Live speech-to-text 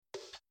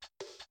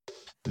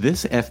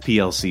This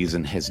FPL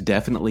season has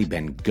definitely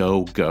been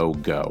go, go,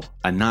 go.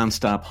 A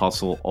nonstop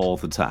hustle all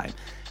the time.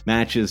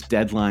 Matches,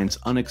 deadlines,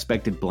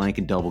 unexpected blank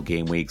and double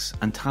game weeks,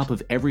 on top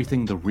of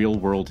everything the real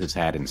world has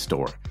had in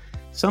store.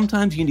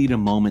 Sometimes you need a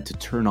moment to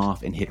turn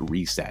off and hit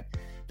reset.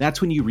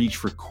 That's when you reach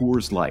for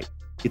Coors Light.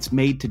 It's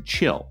made to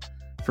chill.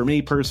 For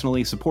me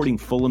personally, supporting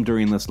Fulham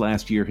during this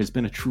last year has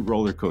been a true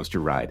roller coaster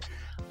ride.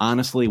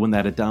 Honestly, when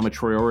that Adama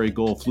Traore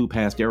goal flew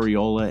past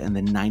Areola in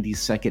the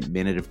 92nd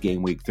minute of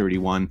game week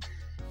 31,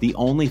 the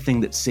only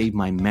thing that saved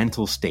my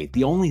mental state,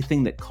 the only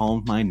thing that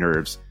calmed my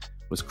nerves,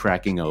 was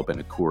cracking open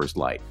a Coors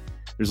Light.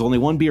 There's only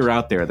one beer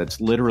out there that's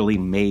literally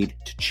made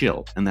to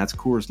chill, and that's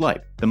Coors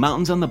Light. The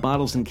mountains on the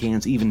bottles and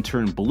cans even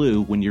turn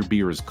blue when your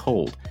beer is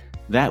cold.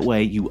 That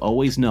way, you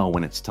always know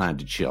when it's time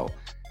to chill.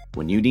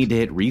 When you need to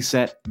hit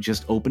reset,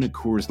 just open a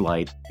Coors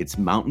Light. It's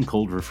mountain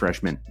cold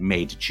refreshment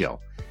made to chill.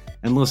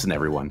 And listen,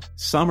 everyone,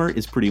 summer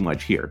is pretty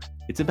much here.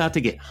 It's about to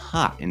get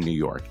hot in New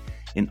York.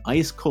 An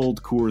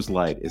ice-cold Coors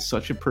Light is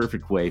such a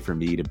perfect way for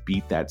me to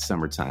beat that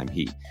summertime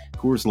heat.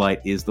 Coors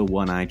Light is the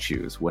one I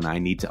choose when I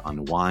need to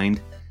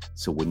unwind.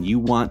 So when you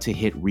want to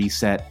hit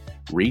reset,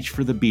 reach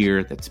for the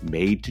beer that's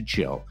made to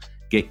chill.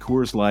 Get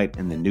Coors Light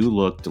and the new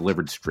look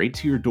delivered straight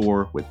to your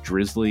door with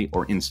Drizzly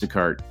or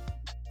Instacart.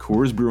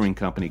 Coors Brewing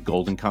Company,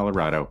 Golden,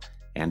 Colorado.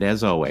 And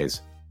as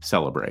always,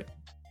 celebrate.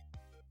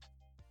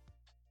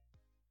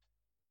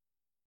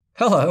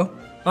 Hello,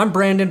 I'm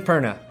Brandon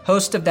Perna,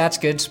 host of That's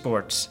Good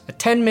Sports, a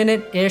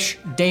 10-minute-ish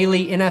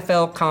daily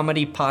NFL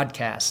comedy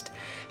podcast.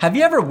 Have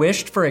you ever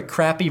wished for a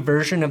crappy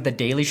version of The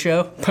Daily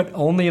Show, but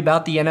only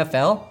about the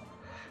NFL?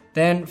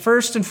 Then,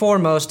 first and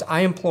foremost, I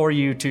implore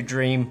you to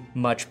dream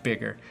much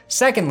bigger.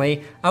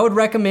 Secondly, I would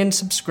recommend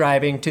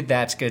subscribing to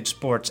That's Good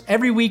Sports.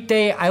 Every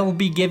weekday, I will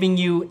be giving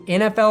you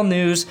NFL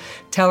news,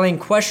 telling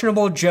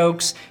questionable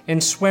jokes,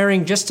 and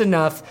swearing just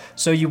enough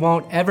so you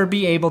won't ever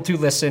be able to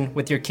listen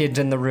with your kids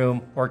in the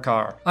room or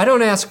car. I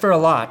don't ask for a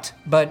lot,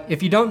 but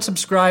if you don't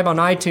subscribe on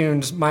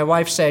iTunes, my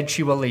wife said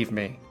she will leave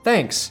me.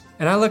 Thanks,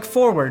 and I look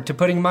forward to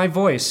putting my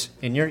voice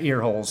in your ear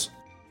holes.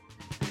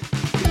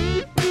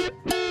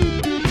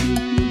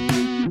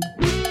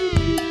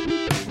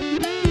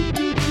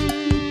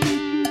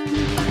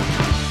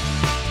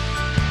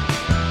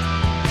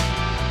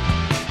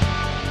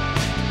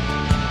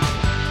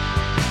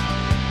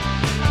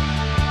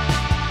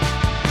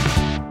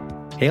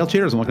 Hail,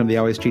 cheers, and welcome to the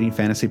Always Cheating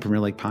Fantasy Premier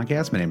League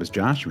podcast. My name is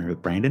Josh. I'm here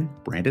with Brandon.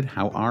 Brandon,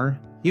 how are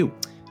you?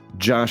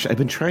 Josh, I've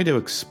been trying to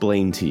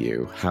explain to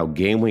you how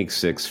game week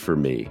 6 for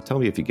me, tell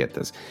me if you get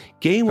this.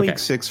 Game week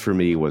 6 for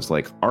me was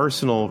like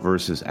Arsenal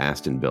versus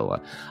Aston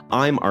Villa.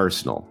 I'm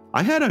Arsenal.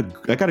 I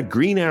got a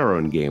green arrow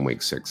in game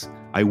week 6.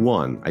 I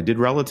won. I did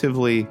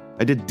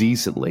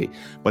decently,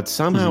 but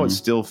somehow it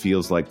still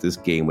feels like this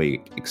game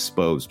week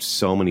exposed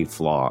so many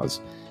flaws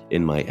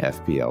in my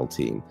FPL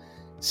team.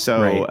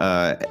 So,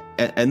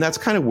 and that's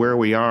kind of where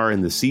we are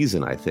in the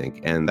season, I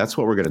think. And that's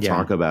what we're going to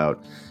talk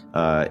about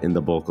in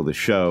the bulk of the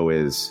show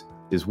is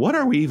what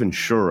are we even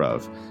sure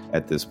of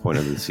at this point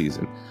of the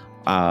season?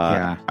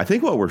 I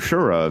think what we're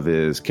sure of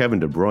is Kevin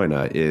De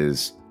Bruyne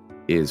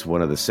is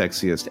one of the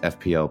sexiest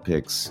FPL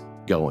picks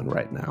going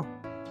right now.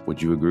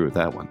 Would you agree with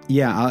that one?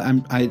 Yeah,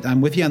 I'm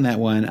with you on that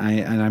one.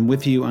 And I'm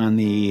with you on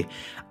the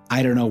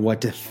I don't know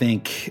what to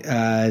think.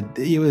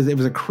 It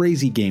was a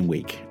crazy game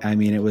week. I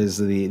mean, it was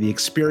the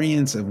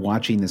experience of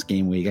watching this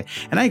game week.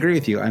 And I agree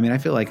with you. I mean, I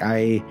feel like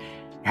I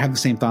have the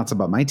same thoughts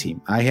about my team.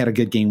 I had a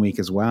good game week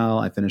as well.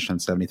 I finished on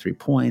 73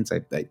 points.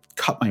 I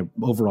cut my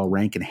overall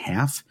rank in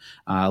half,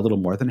 a little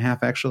more than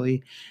half,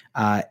 actually.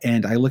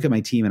 And I look at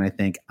my team and I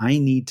think I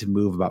need to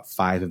move about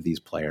 5 of these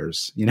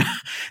players,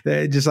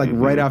 just like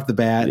right off the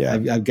bat. Yeah.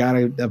 I've got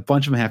a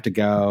bunch of them have to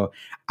go.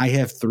 I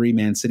have 3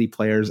 Man City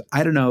players.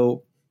 I don't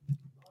know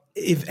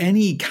if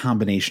any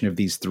combination of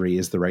these 3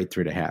 is the right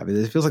 3 to have.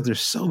 It feels like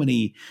there's so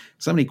many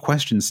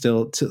questions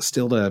still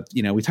to,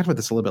 we talked about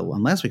this a little bit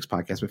on last week's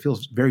podcast, but it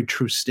feels very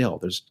true still.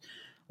 There's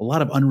a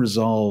lot of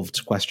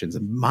unresolved questions.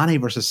 Mane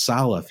versus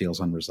Salah feels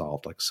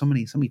unresolved. Like so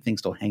many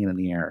things still hanging in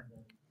the air.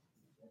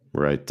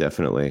 Right.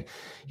 Definitely.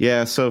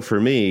 Yeah. So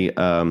for me,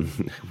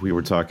 we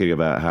were talking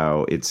about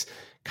how it's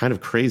kind of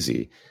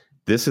crazy.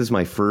 This is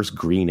my first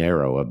green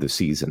arrow of the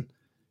season.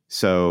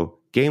 So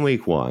game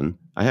week 1,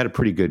 I had a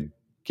pretty good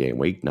game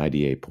week,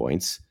 98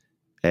 points.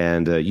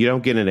 And you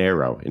don't get an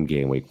arrow in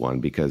game week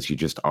 1 because you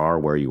just are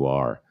where you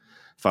are,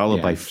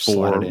 followed by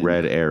 4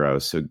 red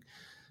arrows. So,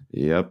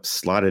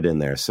 slot it in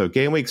there. So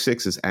game week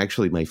 6 is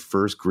actually my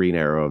first green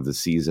arrow of the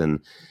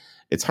season.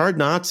 It's hard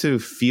not to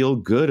feel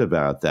good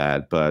about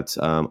that, but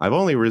I've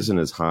only risen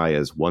as high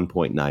as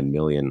 1.9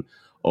 million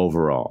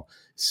overall.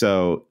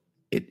 So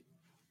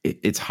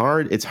it's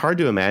hard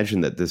to imagine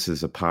that this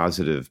is a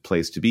positive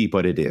place to be,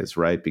 but it is,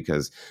 right?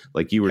 Because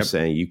like you were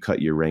saying, you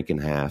cut your rank in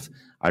half.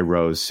 I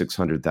rose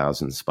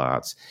 600,000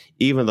 spots.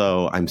 Even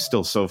though I'm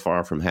still so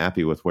far from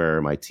happy with where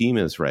my team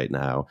is right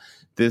now,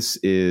 this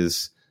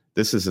is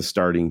a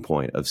starting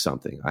point of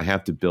something. I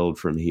have to build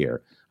from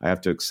here. I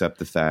have to accept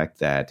the fact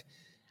that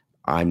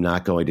I'm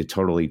not going to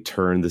totally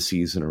turn the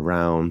season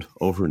around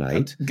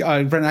overnight.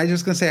 Brendan, I was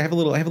just going to say I have a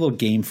little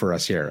game for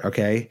us here.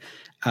 Okay.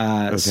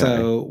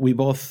 So we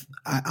both.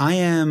 I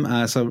am.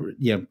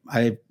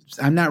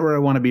 I'm not where I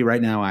want to be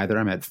right now either.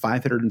 I'm at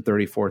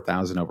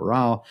 534,000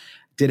 overall.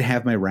 Did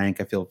have my rank.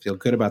 I feel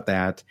good about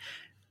that.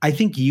 I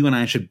think you and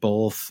I should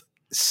both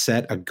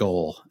set a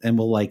goal, and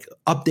we'll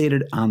update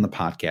it on the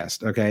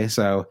podcast. Okay.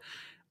 So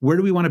where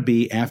do we want to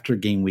be after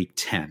game week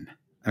 10?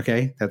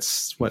 Okay.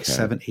 That's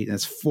 7, 8.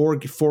 That's four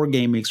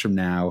game weeks from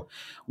now.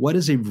 What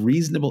is a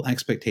reasonable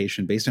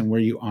expectation based on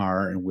where you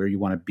are and where you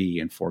want to be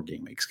in 4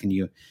 game weeks? Can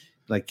you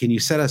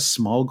set a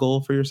small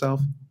goal for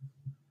yourself?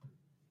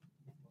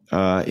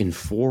 In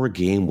 4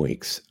 game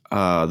weeks?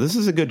 This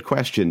is a good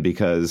question,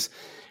 because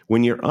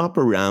when you're up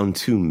around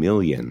 2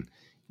 million,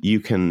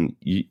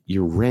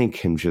 your rank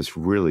can just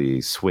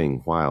really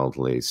swing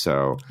wildly.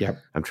 So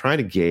I'm trying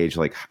to gauge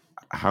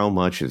how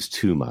much is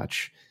too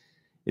much.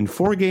 In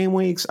 4 game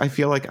weeks, I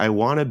feel like I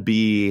want to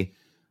be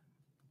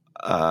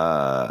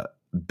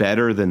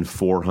better than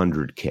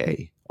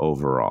 400K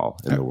overall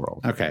in the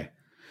world. Okay.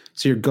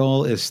 So your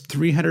goal is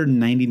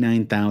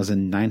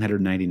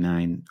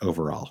 399,999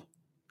 overall.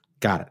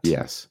 Got it.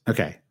 Yes.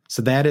 Okay.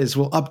 So that is,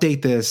 we'll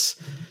update this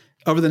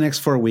over the next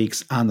 4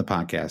 weeks on the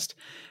podcast.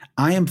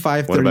 I am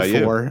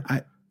 534.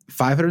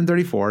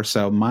 534.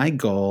 So my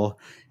goal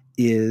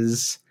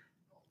is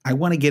I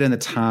want to get in the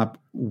top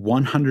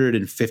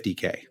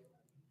 150K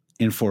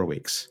in 4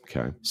 weeks.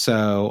 Okay.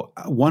 So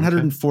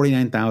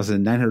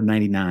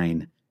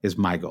 149,999 is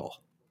my goal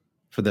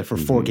for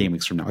 4 game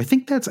weeks from now. I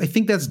think that's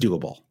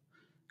doable.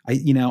 I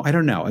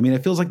don't know. I mean,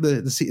 it feels like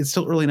it's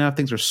still early enough.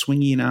 Things are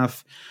swingy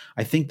enough.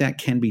 I think that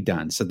can be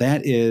done. So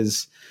that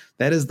is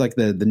like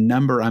the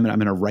number. I'm going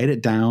to write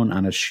it down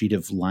on a sheet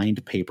of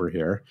lined paper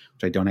here,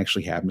 which I don't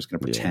actually have. I'm just going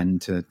to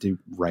pretend to do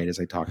right as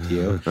I talk to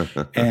you,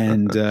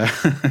 and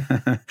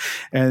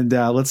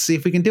let's see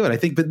if we can do it. I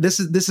think, but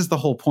this is the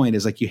whole point.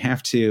 Is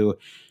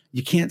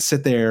you can't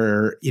sit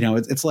there.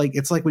 It's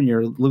like when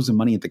you're losing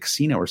money at the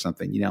casino or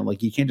something. You don't want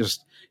to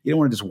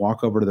just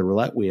walk over to the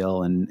roulette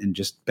wheel and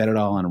just bet it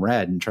all on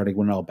red and try to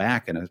win it all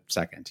back in a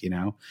second.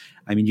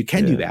 I mean, you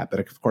can do that, but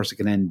of course it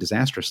can end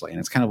disastrously. And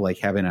it's kind of like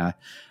having a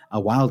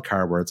wild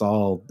card where it's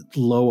all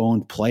low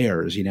owned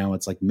players.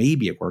 It's like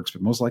maybe it works,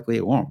 but most likely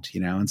it won't.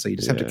 And so you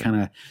just have to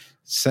kind of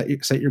set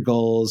your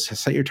goals,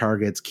 set your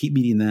targets, keep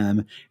meeting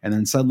them, and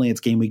then suddenly it's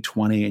game week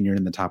 20 and you're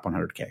in the top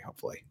 100K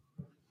hopefully.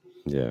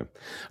 Yeah.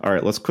 All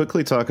right. Let's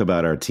quickly talk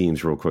about our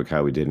teams real quick,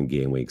 how we did in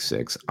game week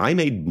 6. I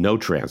made no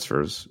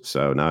transfers,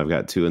 so now I've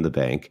got 2 in the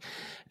bank.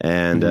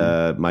 And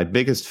my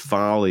biggest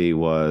folly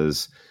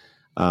was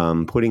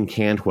putting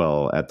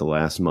Cantwell at the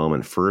last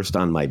moment first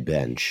on my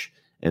bench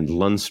and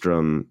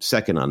Lundstrom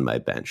second on my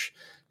bench.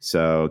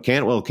 So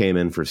Cantwell came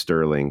in for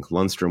Sterling.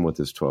 Lundstrom with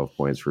his 12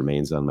 points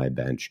remains on my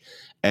bench.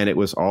 And it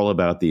was all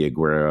about the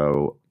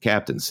Aguero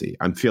captaincy.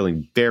 I'm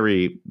feeling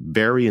very,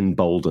 very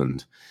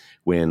emboldened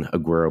when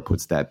Aguero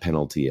puts that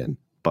penalty in.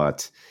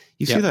 But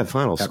you see that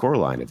final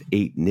scoreline of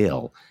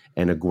 8-0,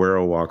 and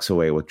Aguero walks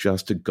away with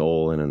just a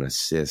goal and an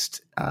assist.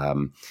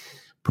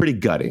 Pretty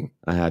gutting,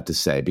 I had to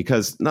say,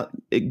 because not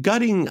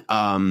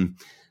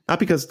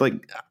because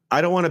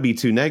I don't want to be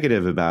too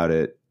negative about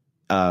it,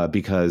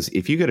 because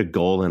if you get a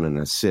goal and an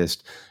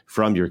assist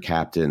from your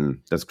captain,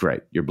 that's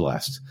great. You're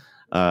blessed.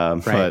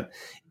 Right. But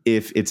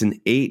if it's an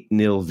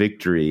 8-0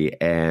 victory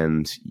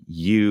and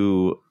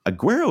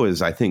Aguero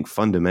is, I think,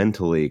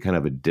 fundamentally kind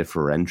of a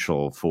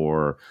differential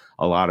for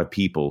a lot of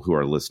people who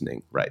are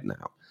listening right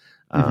now.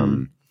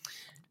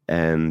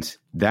 And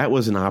that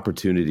was an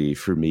opportunity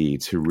for me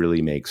to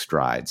really make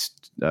strides.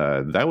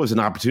 That was an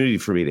opportunity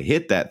for me to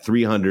hit that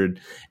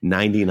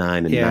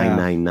 399 and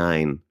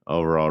 999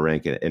 overall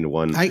rank in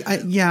one.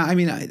 I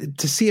mean,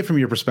 to see it from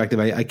your perspective,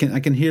 I can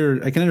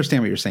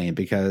understand what you're saying,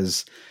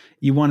 because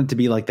you want it to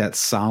be like that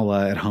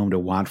Salah at home to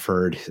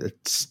Watford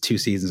 2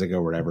 seasons ago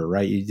or whatever,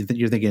 right?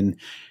 You're thinking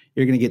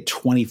you're going to get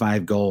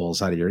 25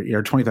 goals out of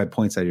your 25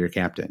 points out of your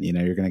captain.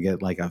 You're going to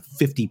get like a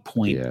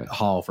 50-point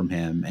haul from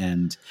him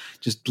and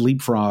just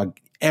leapfrog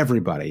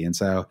everybody. And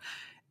so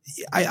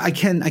I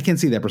can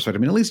see that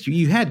perspective. I mean, at least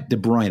you had De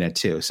Bruyne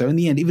too. So in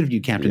the end, even if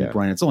you captain De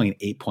Bruyne, it's only an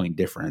 8-point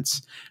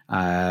difference.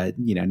 Not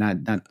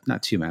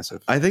too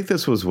massive. I think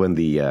this was when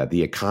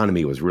the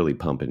economy was really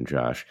pumping,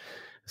 Josh.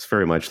 It's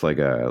very much like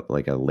a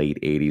late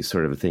 80s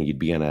sort of a thing. You'd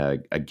be on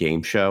a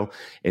game show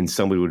and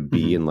somebody would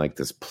be in like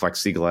this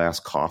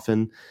plexiglass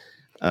coffin.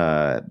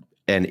 And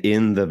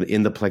in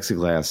the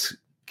plexiglass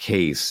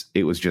case,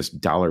 it was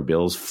just dollar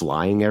bills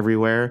flying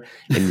everywhere.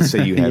 And so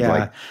you had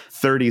like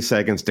 30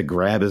 seconds to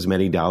grab as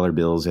many dollar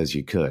bills as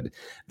you could.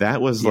 That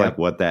was like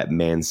what that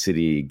Man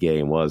City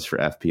game was for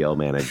FPL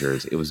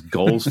managers. It was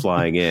goals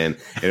flying in.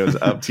 And it was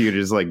up to you to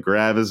just like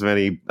grab as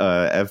many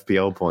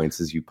FPL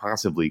points as you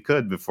possibly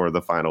could before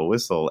the final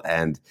whistle.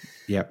 And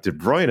De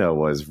Bruyne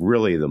was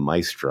really the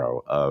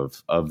maestro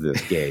of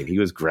this game. He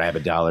was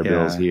grabbing dollar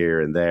bills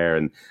here and there.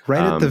 And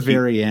at the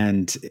very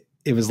end,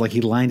 it was like he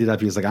lined it up.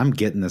 He was like, "I'm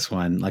getting this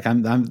one." Like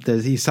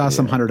he saw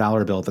some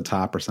 $100 bill at the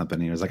top or something.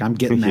 He was like, "I'm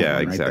getting that one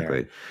right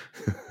exactly.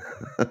 there."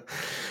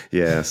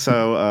 Yeah.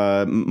 So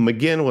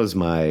McGinn was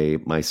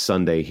my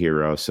Sunday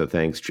hero. So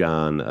thanks,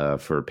 John,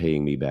 for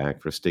paying me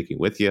back, for sticking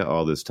with you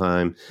all this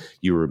time.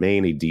 You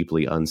remain a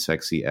deeply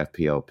unsexy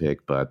FPL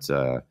pick, but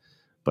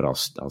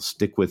I'll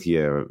stick with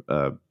you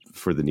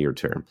for the near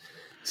term.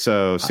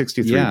 So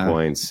 63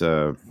 points,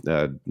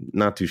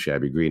 not too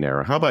shabby. Green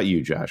Arrow. How about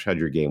you, Josh? How'd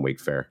your game week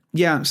fare?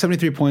 Yeah,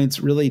 73 points,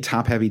 really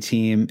top heavy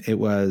team. It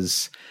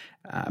was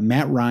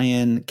Matt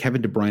Ryan,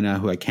 Kevin De Bruyne,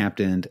 who I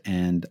captained,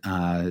 and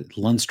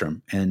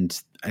Lundstrom. And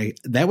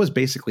that was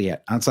basically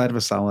it. Outside of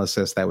a Salah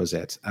assist, that was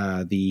it.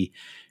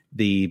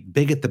 The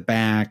big at the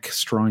back,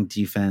 strong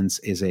defense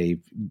is a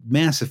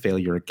massive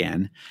failure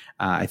again.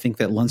 I think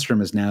that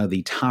Lundstrom is now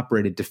the top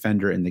rated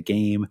defender in the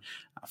game.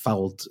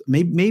 Fouled.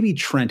 Maybe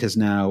Trent is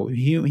now.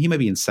 He might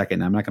be in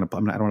second. I don't want to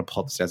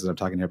pull up the stats as I'm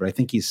talking here, but I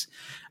think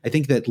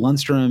that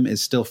Lundstrom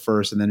is still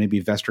first, and then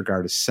maybe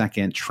Vestergaard is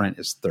second. Trent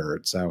is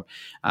third. So,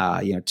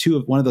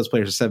 one of those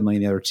players is 7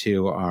 million. The other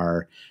two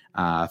are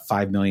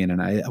 5 million,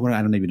 and I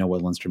don't even know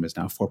what Lundstrom is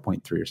now, 4.3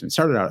 or something.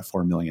 Started out at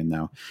 4 million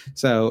though.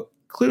 So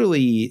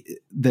clearly,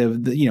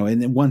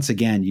 and once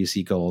again you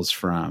see goals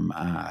from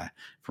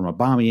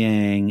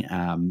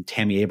Aubameyang.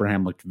 Tammy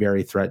Abraham looked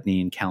very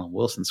threatening. Callum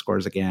Wilson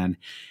scores again.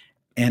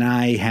 And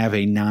I have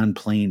a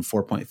non-playing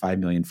 4.5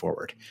 million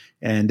forward,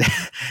 and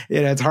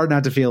it's hard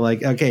not to feel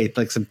like, okay,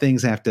 like some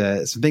things have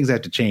to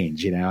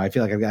change. I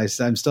feel like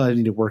I'm still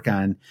having to work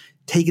on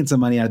taking some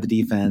money out of the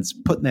defense,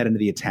 putting that into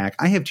the attack.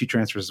 I have 2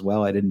 transfers as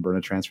well. I didn't burn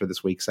a transfer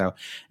this week, so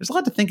there's a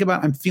lot to think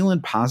about. I'm feeling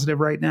positive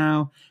right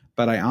now,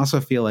 but I also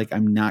feel like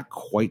I'm not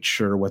quite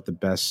sure what the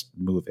best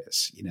move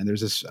is.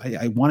 There's this.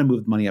 I want to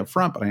move money up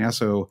front, but I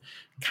also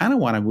kind of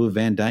want to move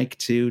Van Dijk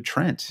to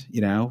Trent,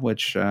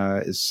 which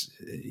is,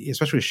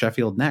 especially with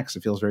Sheffield next,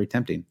 it feels very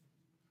tempting.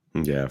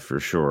 Yeah, for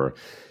sure.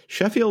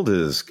 Sheffield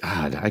is,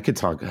 God, I could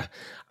talk.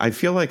 I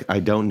feel like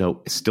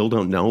still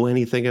don't know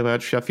anything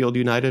about Sheffield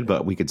United,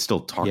 but we could still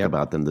talk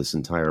about them this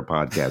entire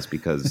podcast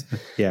because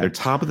they're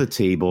top of the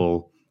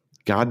table.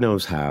 God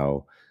knows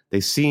how. They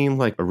seem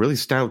like a really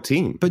stout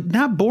team. But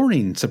not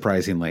boring,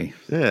 surprisingly.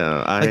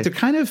 Yeah. They're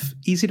kind of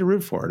easy to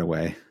root for in a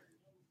way.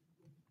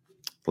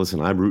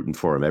 Listen, I'm rooting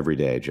for him every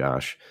day,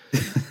 Josh.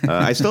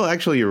 I still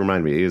actually, you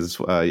remind me,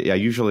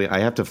 usually I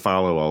have to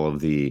follow all of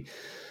the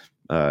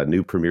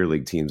new Premier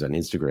League teams on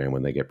Instagram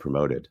when they get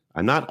promoted.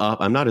 I'm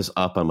not as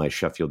up on my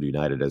Sheffield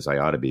United as I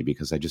ought to be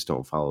because I just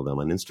don't follow them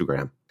on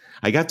Instagram.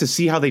 I got to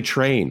see how they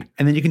train.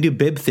 And then you can do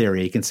bib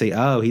theory. You can say,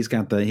 oh, he's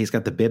got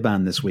the bib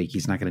on this week.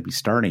 He's not going to be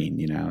starting,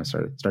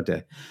 start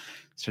to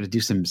do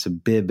some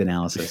bib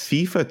analysis.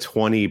 FIFA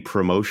 20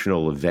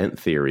 promotional event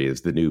theory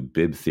is the new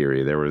bib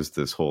theory. There was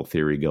this whole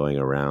theory going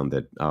around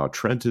that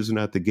Trent isn't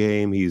at the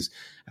game. He's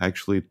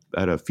actually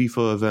at a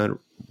FIFA event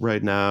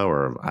right now,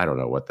 or I don't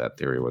know what that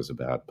theory was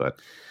about, but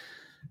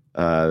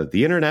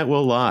the internet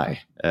will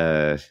lie.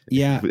 And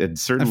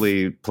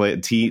certainly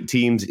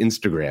teams'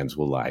 Instagrams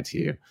will lie to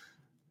you.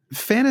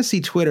 Fantasy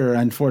Twitter,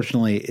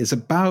 unfortunately, is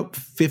about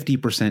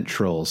 50%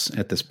 trolls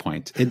at this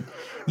point. It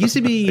used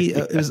to be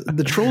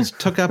the trolls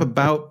took up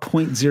about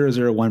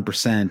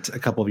 0.001% a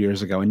couple of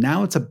years ago, and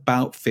now it's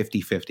about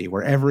 50-50,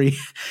 where every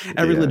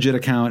legit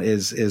account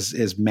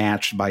is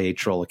matched by a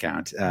troll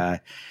account.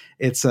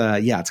 It's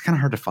kind of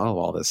hard to follow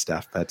all this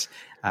stuff, but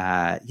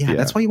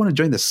that's why you want to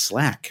join the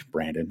Slack,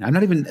 Brandon.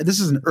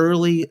 This is an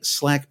early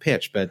Slack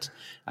pitch, but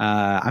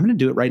I'm going to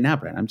do it right now,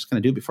 Brandon. I'm just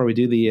going to do it before we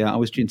do the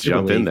Always Cheating Super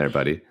League. Jump in there,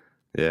 buddy.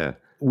 Yeah.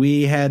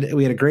 We had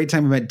a great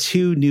time. We had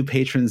 2 new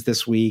patrons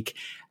this week.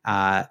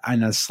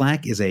 And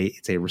Slack is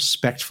it's a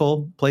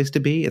respectful place to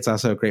be. It's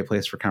also a great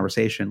place for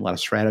conversation, a lot of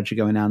strategy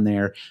going on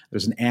there.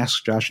 There's an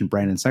Ask Josh and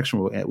Brandon section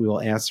where we will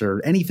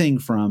answer anything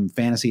from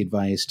fantasy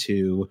advice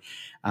to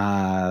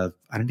I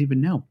don't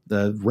even know.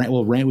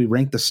 We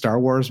ranked the Star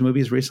Wars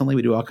movies recently.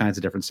 We do all kinds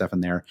of different stuff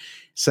in there.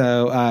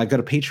 So go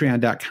to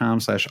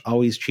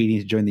patreon.com/alwayscheating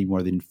to join the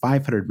more than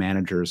 500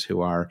 managers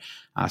who are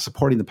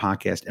supporting the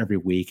podcast every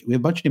week. We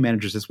have a bunch of new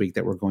managers this week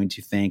that we're going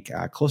to thank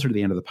closer to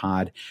the end of the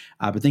pod.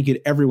 But thank you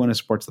to everyone who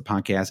supports the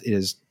podcast. It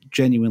is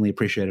genuinely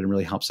appreciated and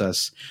really helps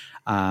us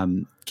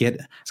get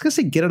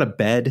out of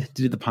bed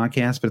to do the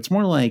podcast, but it's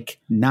more like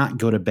not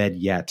go to bed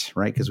yet,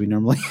 right? Because we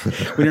normally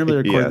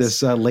record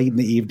this late in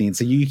the evening.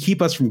 So you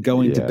keep us from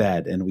going to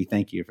bed, and we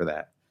thank you for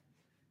that.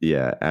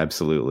 Yeah,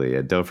 absolutely.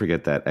 And don't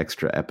forget that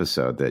extra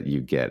episode that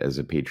you get as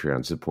a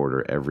Patreon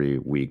supporter every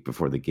week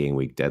before the game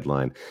week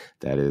deadline.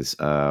 That is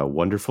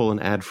wonderful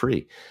and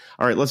ad-free.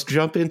 All right, let's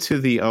jump into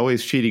the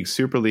Always Cheating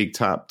Super League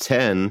top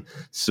 10.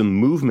 Some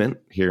movement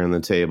here on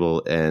the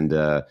table. And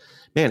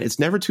man, it's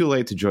never too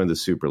late to join the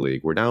Super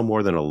League. We're now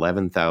more than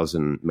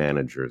 11,000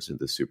 managers in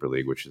the Super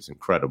League, which is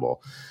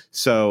incredible.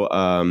 So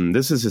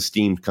this is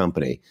esteemed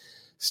company.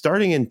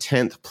 Starting in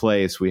 10th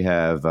place, we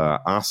have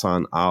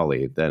Asan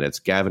Ali. Then it's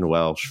Gavin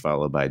Welsh,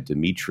 followed by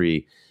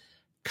Dimitri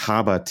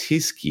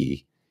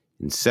Kabatiski.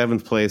 In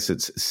 7th place,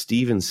 it's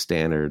Steven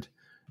Stannard.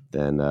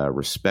 Then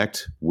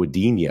Respect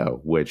Wadinho,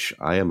 which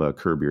I am a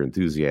Curb Your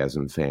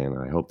Enthusiasm fan.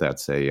 I hope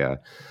that's a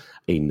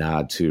a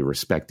nod to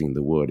respecting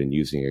the wood and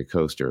using a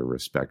coaster,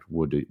 respect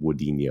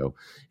Woodinho.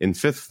 In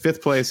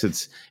fifth place,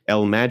 it's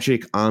El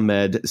Magic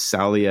Ahmed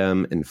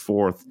Saliem. In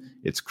fourth,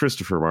 it's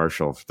Christopher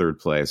Marshall. Third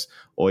place,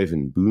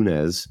 Oyvind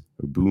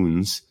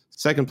Boons.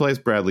 Second place,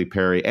 Bradley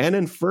Perry. And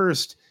in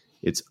first,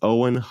 it's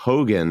Owen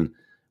Hogan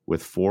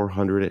with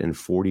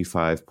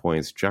 445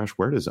 points. Josh,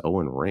 where does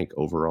Owen rank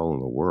overall in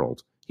the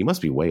world? He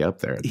must be way up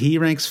there. He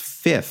ranks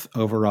 5th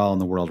overall in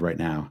the world right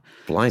now.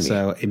 Blimey.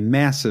 So a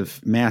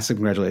massive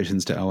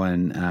congratulations to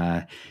Owen.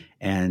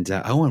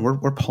 Owen,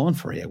 we're pulling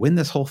for you. Win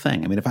this whole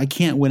thing. I mean, if I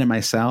can't win it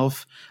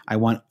myself, I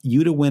want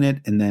you to win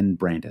it, and then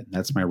Brandon.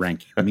 That's my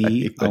ranking.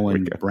 Me,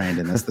 Owen,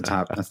 Brandon. That's the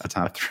top. That's the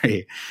top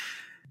 3.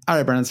 All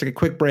right, Brandon, let's take a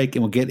quick break,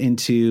 and we'll get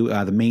into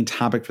the main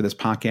topic for this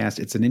podcast.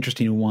 It's an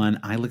interesting one.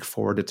 I look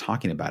forward to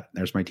talking about it.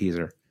 There's my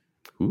teaser.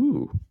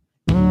 Ooh.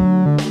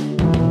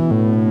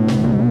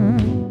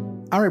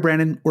 All right,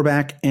 Brandon, we're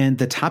back. And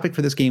the topic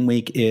for this game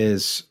week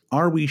is,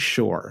 are we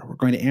sure? We're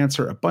going to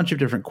answer a bunch of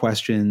different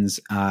questions.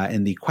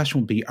 And the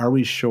question will be, are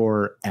we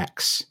sure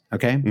X?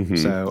 Okay. Mm-hmm.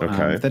 So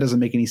if that doesn't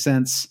make any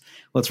sense,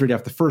 let's read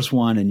off the first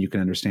one and you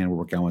can understand where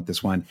we're going with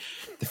this one.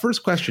 The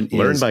first question is,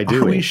 learn by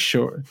doing. Are we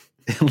sure?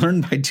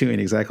 Learn by doing.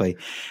 Exactly.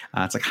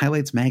 It's like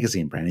Highlights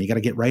Magazine, Brandon. You got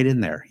to get right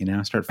in there,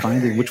 start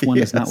finding which one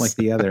is not like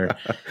the other.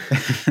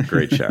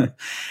 Great show.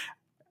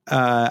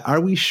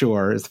 Are we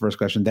sure, is the first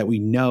question, that we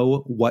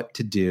know what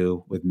to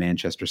do with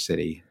Manchester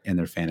City and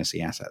their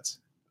fantasy assets?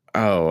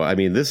 Oh, I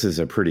mean, this is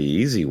a pretty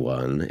easy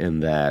one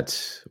in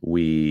that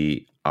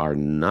we are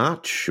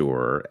not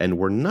sure, and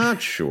we're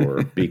not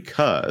sure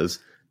because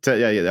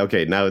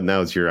okay,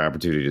 now it's your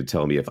opportunity to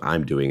tell me if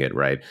I'm doing it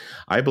right.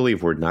 I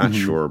believe we're not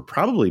sure,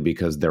 probably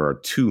because there are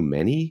too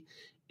many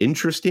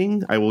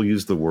interesting. I will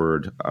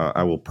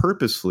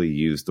purposely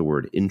use the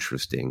word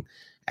interesting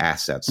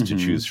assets to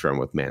choose from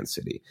with Man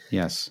City.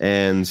 Yes.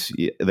 And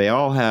they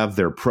all have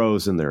their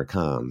pros and their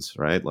cons,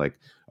 right? Like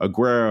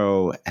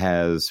Aguero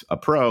has a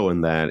pro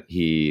in that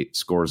he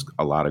scores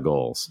a lot of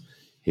goals.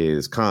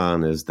 His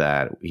con is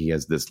that he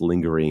has this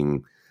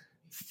lingering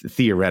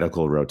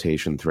theoretical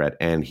rotation threat,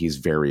 and he's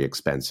very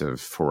expensive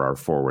for our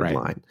forward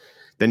line.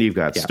 Then you've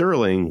got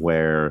Sterling,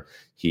 where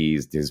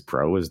his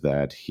pro is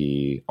that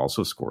he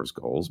also scores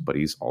goals, but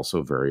he's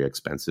also very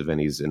expensive,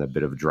 and he's in a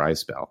bit of a dry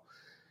spell.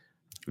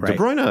 Right.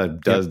 De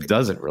Bruyne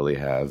doesn't really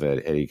have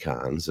any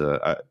cons.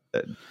 Am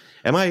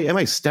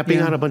I stepping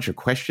on a bunch of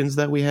questions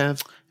that we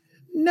have?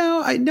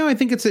 No, I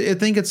think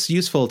it's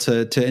useful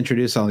to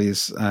introduce all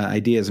these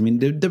ideas. I mean,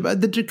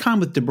 the con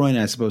with De Bruyne,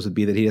 I suppose, would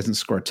be that he doesn't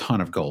score a ton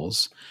of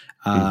goals,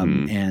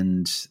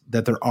 and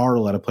that there are a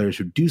lot of players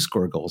who do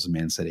score goals in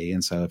Man City.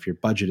 And so, if your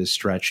budget is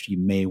stretched, you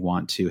may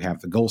want to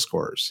have the goal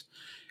scorers.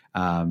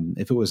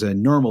 If it was a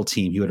normal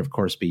team, he would of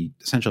course be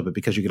essential, but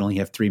because you can only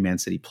have 3 Man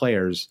City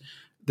players,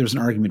 there's an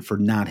argument for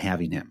not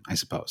having him, I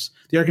suppose.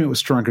 The argument was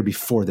stronger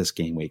before this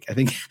game week. I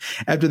think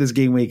after this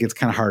game week, it's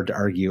kind of hard to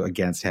argue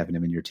against having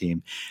him in your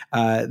team.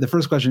 The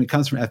first question, it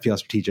comes from FPL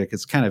Strategic.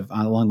 It's kind of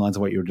along the lines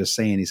of what you were just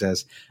saying. He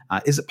says,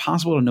 is it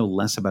possible to know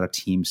less about a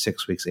team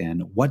 6 weeks in?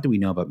 What do we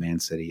know about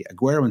Man City?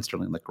 Aguero and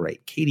Sterling look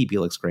great. KDB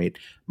looks great.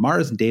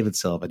 Mars and David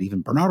Silva, and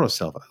even Bernardo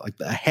Silva, like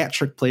a hat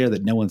trick player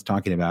that no one's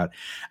talking about,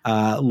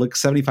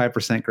 looks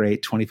 75%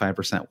 great,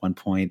 25% 1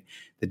 point.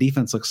 The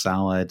defense looks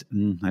solid.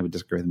 I would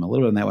disagree with him a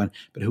little bit on that one.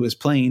 But who is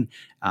playing?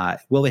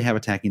 Will they have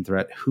attacking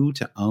threat? Who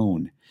to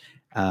own?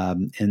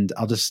 And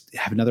I'll just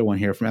have another one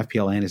here from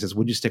FPLN. It says,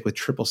 would you stick with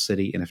Triple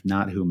City? And if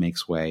not, who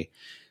makes way?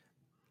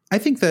 I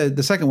think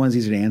the second one's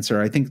easy to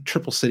answer. I think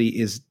Triple City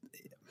is,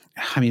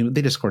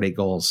 they just scored 8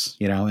 goals,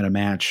 in a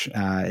match.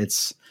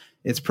 It's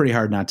pretty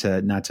hard not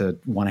to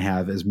want to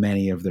have as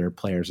many of their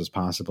players as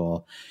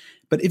possible.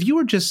 But if you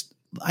were just,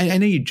 I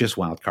know you just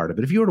wildcarded,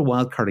 but if you were to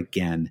wildcard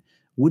again,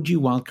 would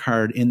you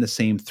wildcard in the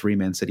same 3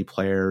 Man City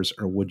players,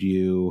 or would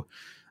you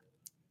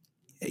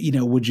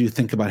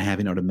think about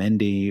having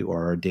Otamendi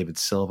or David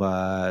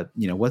Silva?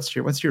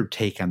 What's your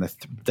take on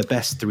the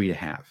best 3 to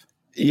have?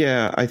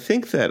 Yeah, I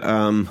think that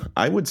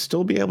I would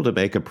still be able to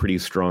make a pretty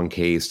strong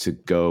case to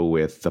go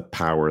with the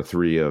power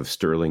 3 of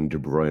Sterling, De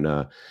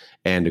Bruyne,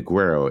 and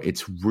Aguero.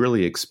 It's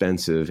really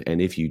expensive,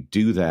 and if you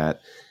do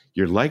that,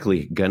 you're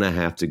likely gonna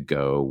have to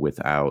go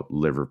without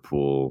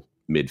Liverpool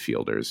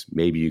midfielders.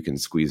 Maybe you can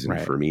squeeze in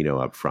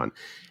Firmino up front,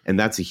 and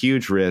that's a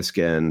huge risk.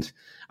 And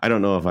I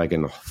don't know if I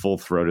can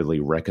full-throatedly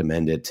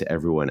recommend it to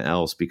everyone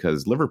else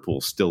because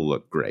Liverpool still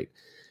look great.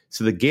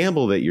 So the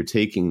gamble that you're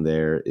taking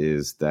there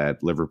is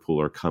that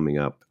Liverpool are coming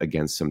up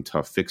against some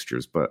tough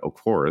fixtures, but of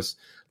course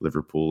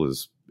Liverpool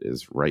is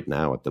right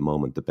now at the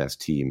moment the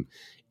best team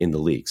in the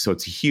league. So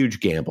it's a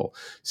huge gamble.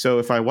 So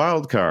if I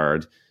wild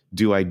card,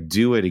 do I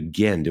do it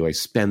again? Do I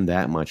spend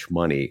that much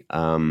money?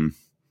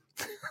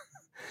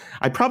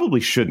 I probably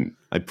shouldn't.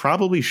 I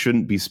probably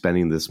shouldn't be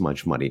spending this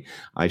much money.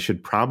 I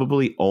should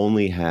probably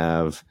only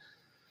have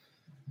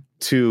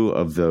 2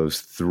 of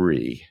those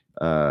 3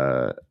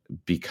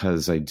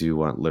 because I do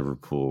want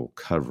Liverpool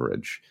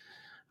coverage.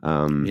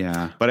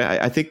 But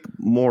I think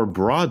more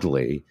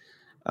broadly,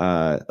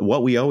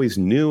 what we always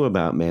knew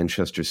about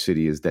Manchester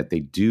City is that they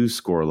do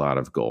score a lot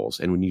of goals.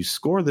 And when you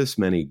score this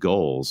many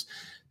goals,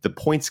 the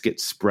points get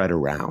spread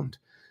around.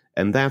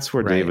 And that's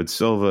where David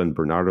Silva and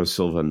Bernardo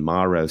Silva and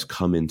Mahrez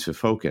come into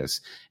focus.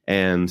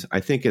 And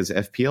I think as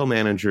FPL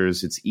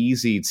managers, it's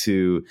easy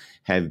to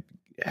have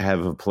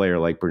a player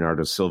like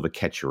Bernardo Silva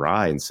catch your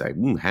eye and say,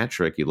 hat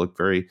trick, he looked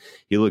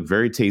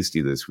very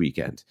tasty this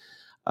weekend.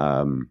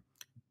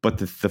 But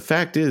the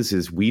fact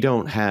is we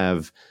don't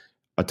have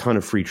a ton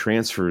of free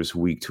transfers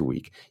week to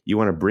week. You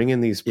want to bring in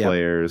these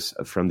players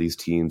from these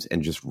teams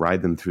and just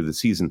ride them through the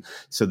season.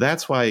 So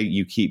that's why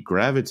you keep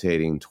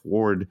gravitating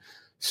toward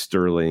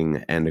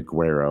Sterling and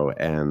Aguero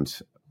and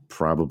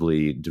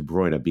probably De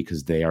Bruyne,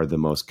 because they are the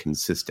most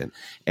consistent.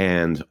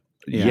 And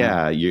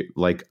you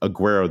like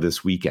Aguero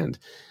this weekend,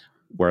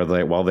 where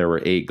while there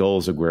were 8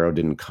 goals, Aguero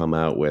didn't come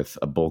out with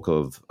a bulk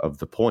of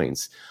the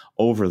points.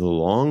 Over the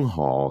long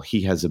haul,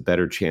 he has a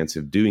better chance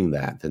of doing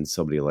that than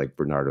somebody like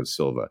Bernardo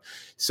Silva.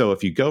 So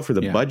if you go for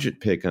the budget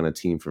pick on a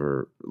team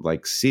for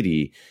like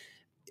City,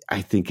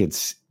 I think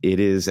it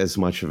is as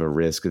much of a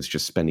risk as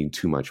just spending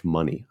too much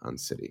money on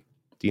City.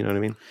 Do you know what I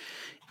mean?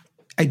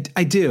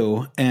 I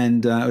do.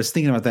 And I was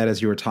thinking about that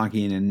as you were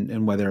talking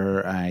and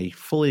whether I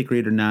fully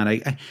agreed or not.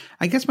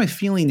 I guess my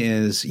feeling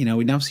is,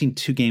 we've now seen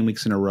 2 game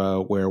weeks in a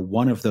row where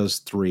one of those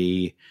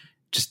 3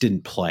 just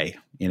didn't play.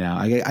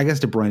 I guess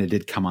De Bruyne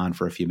did come on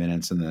for a few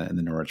minutes in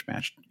the Norwich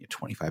match,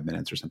 25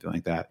 minutes or something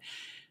like that.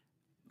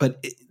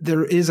 But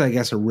there is, I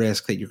guess, a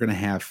risk that you're going to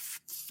have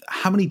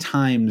how many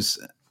times,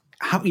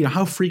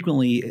 how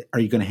frequently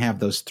are you going to have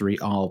those 3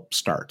 all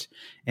start?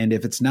 And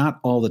if it's not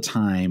all the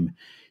time,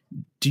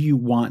 do you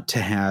want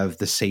to have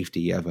the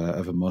safety of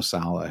a Mo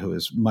Salah who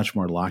is much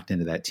more locked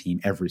into that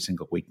team every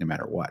single week, no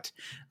matter what?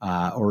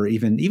 Or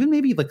even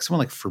maybe like someone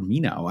like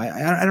Firmino.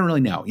 I don't really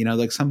know,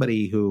 like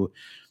somebody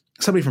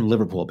from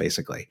Liverpool,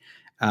 basically.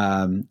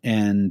 And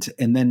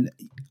then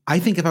I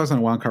think if I was on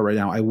a wild card right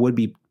now, I would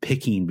be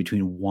picking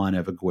between one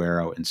of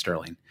Aguero and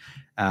Sterling.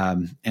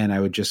 And I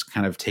would just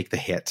kind of take the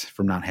hit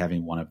from not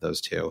having one of those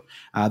 2.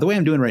 The way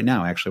I'm doing right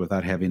now, actually,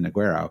 without having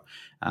Aguero,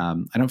 I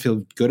don't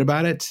feel good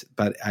about it,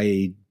 but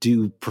I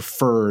do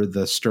prefer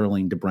the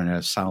Sterling, De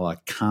Bruyne, Salah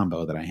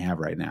combo that I have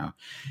right now.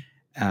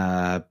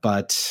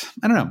 But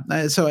I don't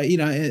know. So, I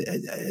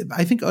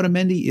think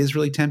Otamendi is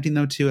really tempting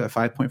though too at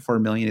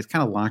 5.4 million. It's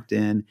kind of locked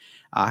in.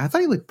 I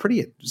thought he looked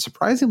pretty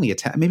surprisingly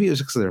attacked. Maybe it was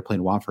because they were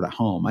playing Watford at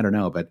home. I don't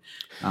know, but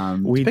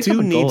we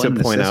do need to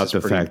point out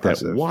the fact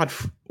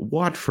that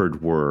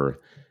Watford were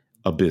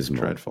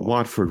abysmal. Dreadful.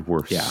 Watford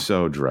were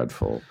so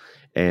dreadful,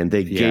 and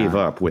they gave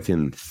up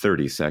within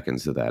 30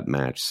 seconds of that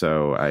match.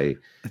 So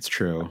that's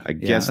true. I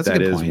guess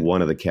that is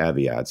one of the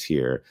caveats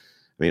here.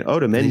 I mean,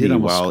 Otamendi,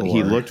 while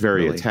he looked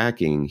very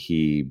attacking,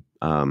 he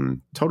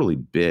totally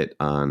bit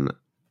on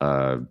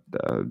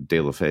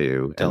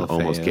Deulofeu and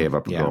almost gave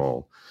up a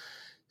goal.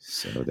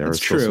 So there are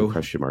still some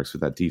question marks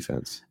with that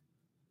defense.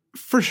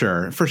 For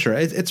sure.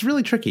 It's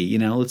really tricky.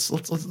 Let's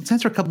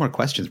answer a couple more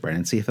questions, Brian,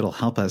 and see if it'll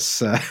help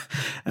us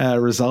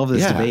resolve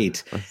this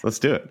debate. Let's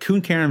do it.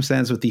 Kuhn Karam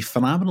says, with the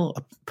phenomenal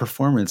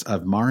performance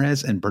of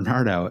Mahrez and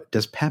Bernardo,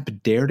 does Pep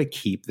dare to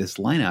keep this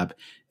lineup?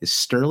 Is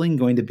Sterling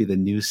going to be the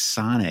new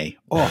Sane?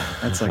 Oh,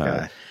 that's like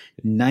a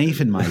knife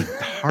in my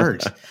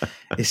heart.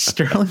 Is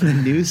Sterling the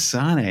new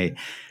Sane?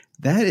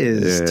 That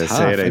is tough.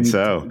 Say it ain't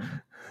so.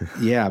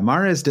 Yeah,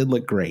 Mahrez did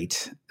look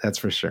great. That's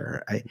for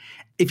sure.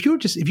 If you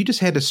just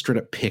had to straight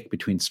up pick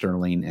between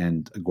Sterling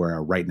and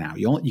Aguero right now,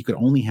 you could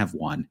only have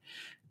one.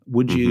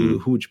 Would you?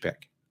 Who would you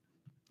pick?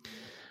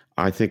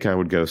 I think I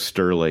would go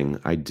Sterling.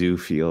 I do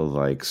feel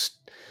like,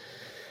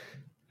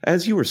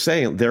 as you were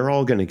saying, they're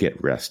all going to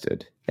get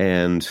rested.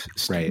 And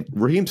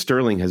Raheem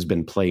Sterling has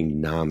been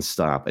playing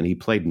nonstop, and he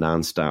played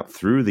nonstop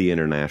through the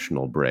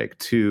international break.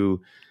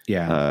 Two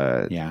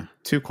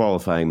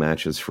qualifying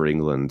matches for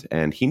England,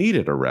 and he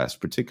needed a rest,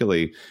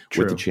 particularly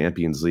with the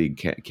Champions League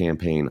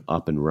campaign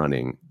up and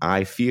running.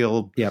 I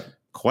feel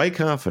quite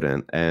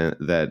confident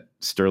that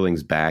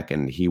Sterling's back,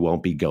 and he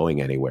won't be going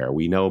anywhere.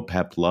 We know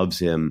Pep loves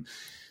him.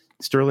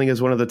 Sterling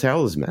is one of the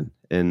talismen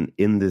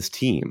in this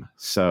team,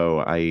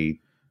 so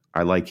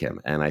I like him,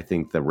 and I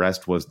think the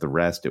rest was the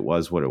rest. It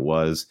was what it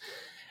was.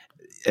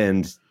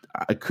 And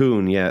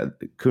Kuhn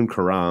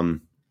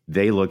Karam,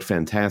 they looked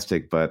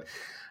fantastic, but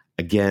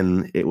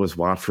again, it was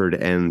Watford,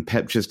 and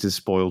Pep just is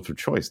spoiled for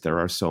choice. There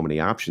are so many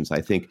options. I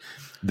think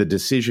the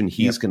decision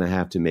he's going to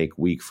have to make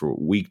week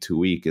to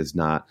week is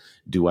not,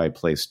 do I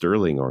play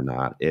Sterling or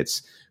not?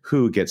 It's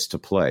who gets to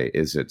play.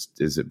 Is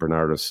it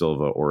Bernardo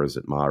Silva or is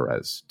it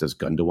Mahrez? Does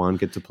Gundogan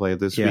get to play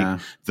this week?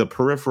 The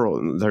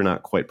peripheral, they're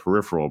not quite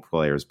peripheral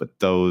players, but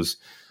those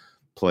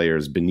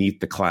players beneath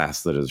the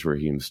class that is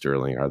Raheem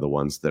Sterling are the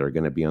ones that are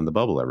going to be on the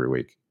bubble every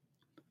week.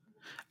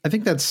 I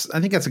think that's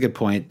a good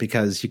point,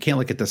 because you can't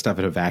look at this stuff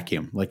in a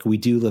vacuum. Like, we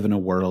do live in a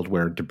world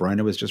where De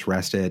Bruyne was just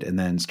rested and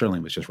then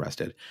Sterling was just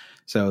rested.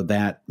 So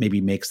that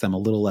maybe makes them a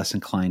little less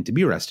inclined to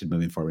be rested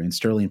moving forward. And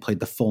Sterling played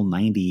the full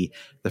 90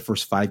 the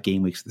first 5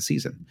 game weeks of the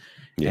season.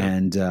 Yeah.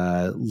 And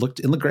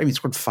looked great. He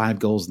scored 5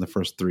 goals in the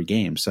first 3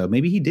 games. So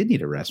maybe he did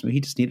need a rest. Maybe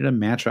he just needed a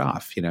match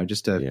off,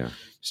 just to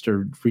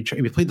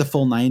recharge. He played the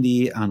full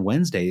 90 on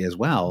Wednesday as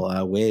well,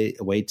 away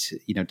to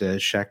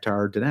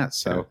Shakhtar Donetsk.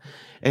 So,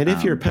 and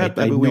if you're Pep,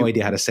 I have no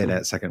idea how to say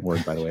that second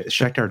word, by the way.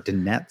 Shakhtar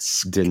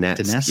Donetsk.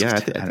 Donetsk.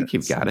 Yeah, I think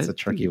you've got it. It's a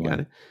tricky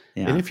one.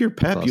 Yeah. And if you're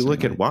Pep, you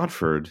look at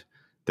Watford.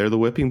 They're the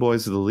whipping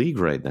boys of the league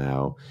right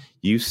now.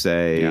 You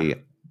say,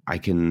 I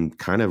can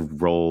kind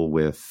of roll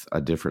with a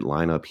different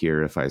lineup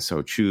here if I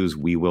so choose.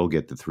 We will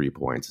get the 3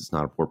 points. It's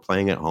not, we're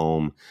playing at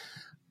home.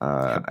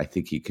 I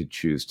think he could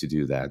choose to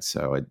do that.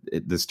 So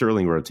the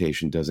Sterling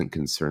rotation doesn't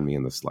concern me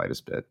in the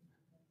slightest bit.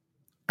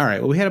 All right.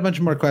 Well, we had a bunch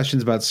of more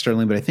questions about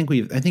Sterling, but I think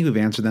we've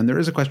answered them. There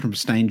is a question from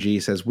Stein G.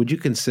 Says, would you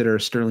consider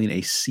Sterling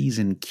a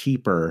season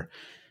keeper?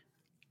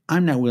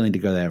 I'm not willing to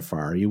go that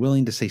far. Are you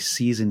willing to say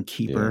season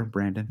keeper,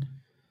 Brandon?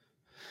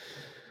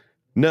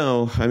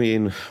 No, I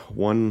mean,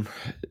 one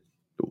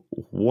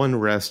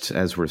rest,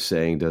 as we're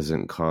saying,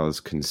 doesn't cause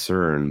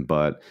concern,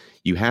 but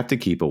you have to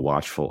keep a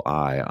watchful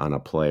eye on a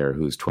player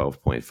who's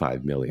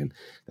 12.5 million.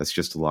 That's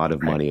just a lot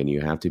of money, and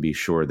you have to be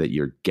sure that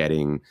you're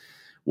getting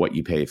what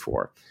you pay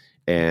for.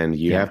 And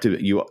you have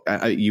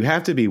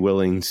to be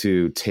willing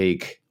to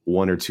take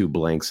 1 or 2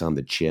 blanks on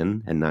the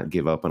chin and not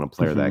give up on a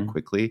player that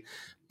quickly.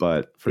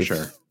 But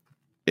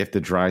if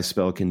the dry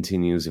spell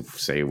continues, if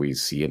say we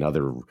see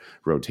another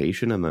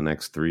rotation in the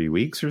next 3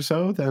 weeks or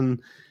so, then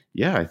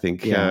I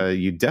think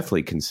you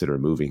definitely consider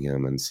moving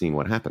him and seeing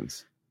what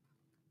happens.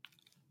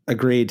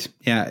 Agreed.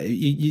 Yeah,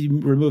 you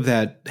remove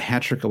that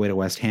hat trick away to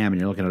West Ham,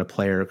 and you're looking at a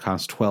player who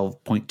costs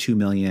 12.2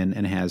 million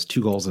and has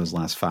 2 goals in his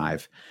last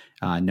 5,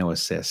 no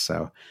assists.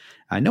 So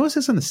no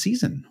assists on the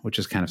season, which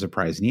is kind of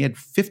surprising. He had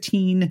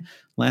 15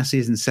 last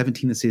season,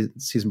 17 the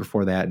season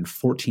before that, and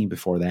 14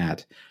 before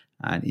that.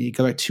 You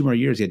go back 2 more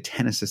years, he had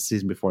 10 assists the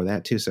season before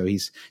that too. So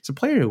he's a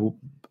player who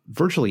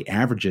virtually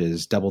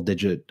averages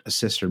double-digit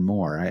assists or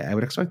more. I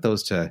would expect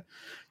those to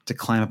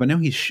climb up. I know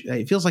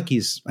it feels like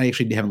I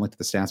actually haven't looked at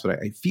the stats,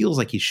 but it feels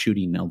like he's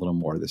shooting a little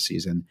more this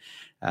season.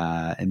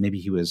 And maybe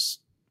he was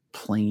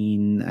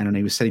playing, I don't know,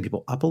 he was setting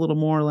people up a little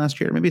more last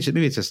year. Maybe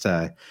it's just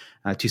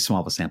too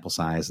small of a sample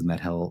size, and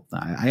that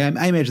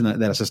I imagine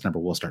that assist number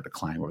will start to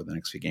climb over the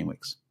next few game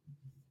weeks.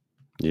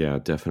 Yeah,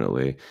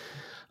 definitely.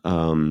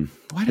 I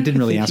didn't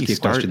really ask you a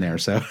question there,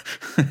 so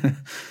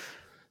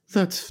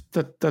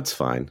that's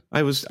fine.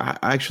 I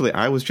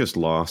was just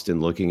lost in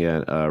looking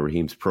at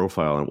Raheem's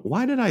profile, and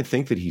why did I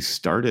think that he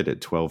started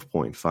at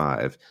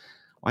 12.5?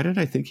 Why did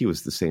I think he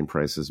was the same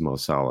price as Mo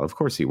Salah? Of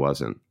course he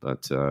wasn't,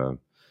 but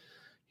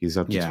he's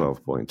up to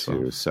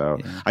 12.2. So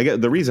I get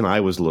the reason I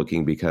was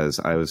looking, because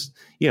I was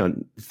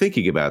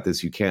thinking about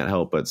this. You can't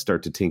help but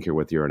start to tinker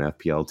with your own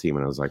FPL team,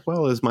 and I was like,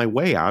 well, is my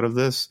way out of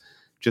this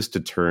just to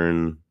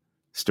turn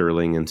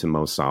Sterling into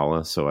Mo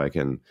Salah so I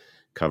can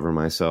cover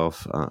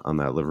myself on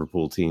that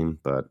Liverpool team?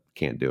 But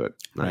can't do it.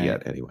 Not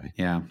yet anyway.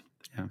 Yeah.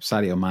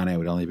 Sadio Mane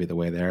would only be the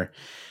way there.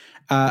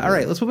 All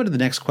right, let's move on to the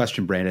next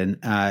question, Brandon.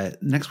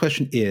 Next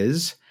question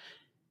is,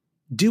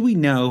 do we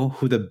know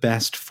who the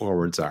best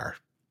forwards are?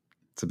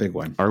 It's a big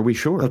one. Are we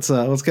sure? Let's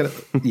get it.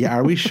 Yeah,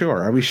 are we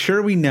sure? Are we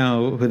sure we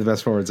know who the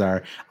best forwards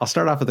are? I'll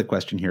start off with a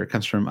question here. It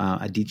comes from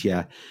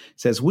Aditya. It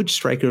says, which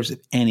strikers, if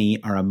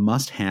any, are a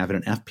must-have in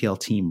an FPL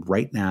team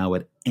right now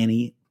at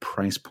any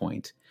price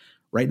point?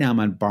 Right now, I'm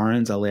on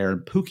Barnes, Allaire,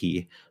 and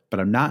Pukki, but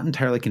I'm not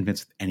entirely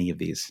convinced with any of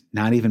these.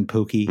 Not even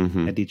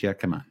Pukki. Aditya,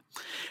 come on.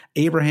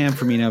 Abraham,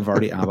 Firmino,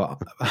 Vardy,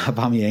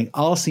 Aubameyang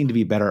all seem to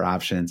be better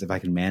options if I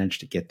can manage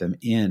to get them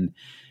in.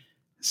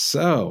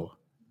 So,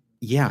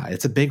 yeah,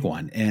 it's a big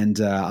one.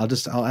 And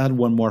I'll add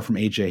one more from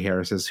AJ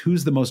Harris. Says,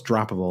 who's the most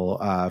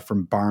droppable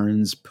from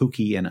Barnes,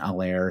 Pukki, and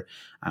Allaire?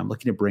 I'm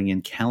looking to bring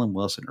in Callum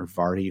Wilson or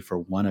Vardy for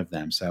one of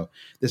them. So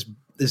this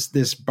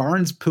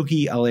Barnes,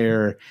 Pukki,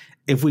 Allaire,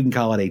 if we can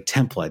call it a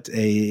template,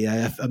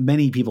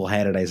 many people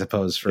had it, I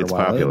suppose, for a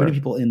while. Popular. Many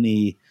people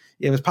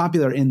it was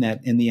popular in the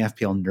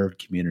FPL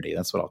nerd community.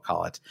 That's what I'll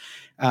call it.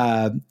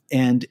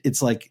 And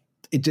it's like,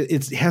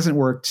 it hasn't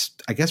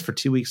worked, I guess, for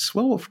 2 weeks.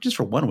 Well, just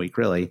for 1 week,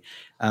 really.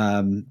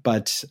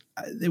 But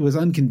it was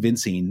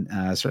unconvincing.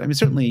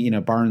 Certainly,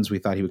 Barnes, we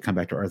thought he would come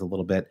back to earth a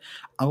little bit.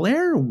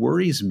 Allaire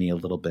worries me a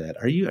little bit.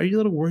 Are you a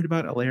little worried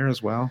about Allaire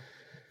as well?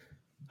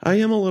 I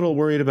am a little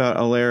worried about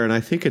Allaire, and I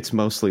think it's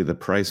mostly the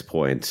price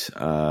point.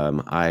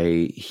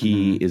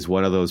 He is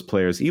one of those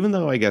players, even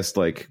though I guess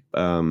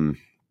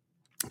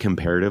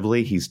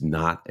comparatively he's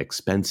not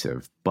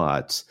expensive,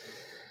 but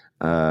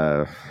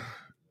I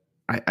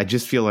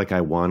just feel like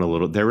I want a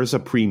little. There is a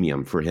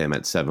premium for him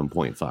at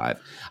 7.5.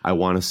 I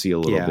want to see a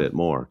little bit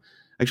more.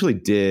 I actually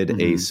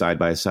did a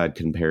side-by-side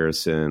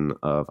comparison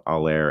of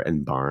Allaire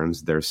and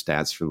Barnes, their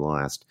stats for the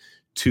last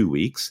 2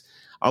 weeks,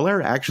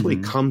 Aller actually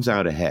comes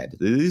out ahead.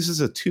 This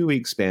is a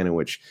 2-week span in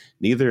which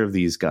neither of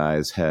these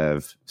guys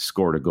have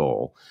scored a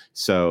goal.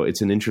 So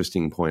it's an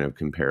interesting point of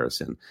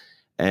comparison.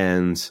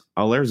 And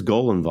Aller's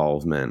goal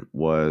involvement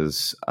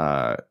was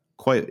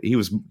he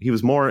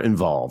was more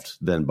involved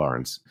than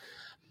Barnes.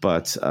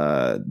 But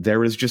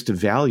there is just a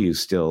value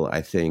still,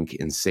 I think,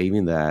 in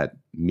saving that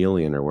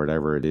million or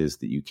whatever it is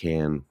that you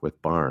can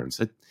with Barnes.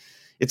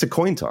 It's a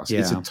coin toss. Yeah.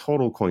 It's a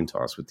total coin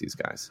toss with these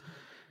guys.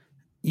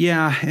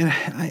 Yeah, and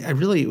I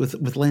really, with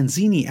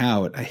Lanzini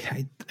out,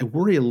 I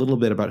worry a little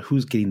bit about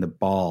who's getting the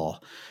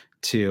ball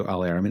to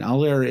Aller. I mean,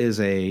 Aller is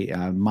a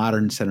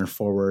modern center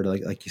forward,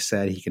 like you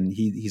said.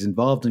 He's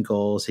involved in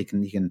goals. He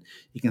can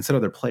set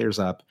other players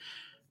up.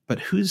 But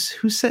who's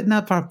setting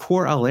up our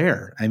poor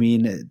Aller? I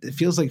mean, it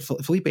feels like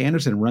Felipe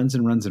Anderson runs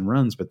and runs and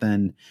runs, but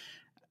then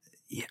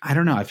I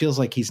don't know. It feels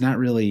like he's not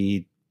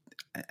really.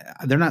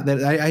 They're not.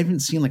 I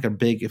haven't seen like a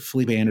big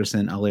Felipe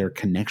Anderson Aller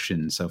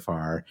connection so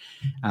far,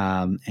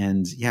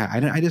 and yeah,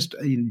 I just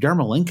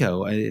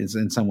Yarmolenko is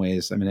in some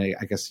ways. I mean,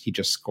 I guess he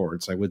just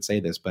scored, so I would say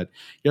this, but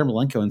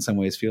Yarmolenko in some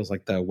ways feels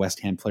like the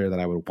West Ham player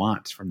that I would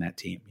want from that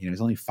team. You know,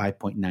 he's only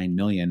 5.9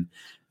 million.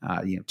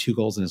 2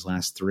 goals in his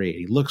last 3.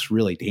 He looks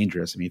really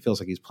dangerous. I mean, he feels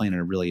like he's playing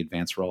a really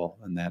advanced role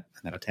in that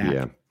attack.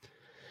 Yeah.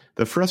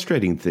 The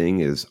frustrating thing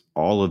is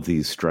all of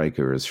these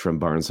strikers, from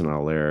Barnes and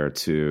Aller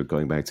to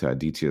going back to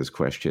Aditya's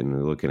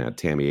question, looking at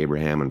Tammy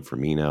Abraham and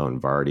Firmino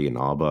and Vardy and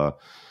Alba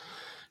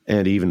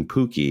and even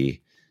Pukki,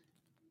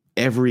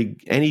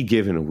 any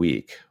given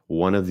week,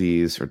 one of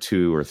these or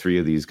 2 or 3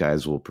 of these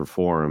guys will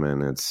perform,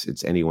 and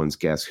it's anyone's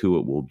guess who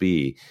it will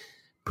be.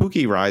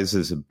 Pukki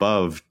rises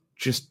above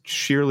just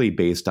sheerly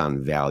based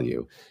on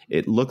value.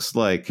 It looks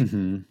like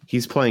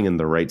he's playing in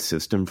the right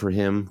system for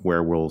him,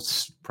 where we'll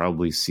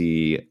probably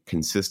see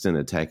consistent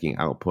attacking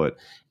output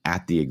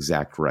at the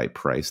exact right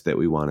price that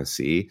we want to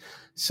see.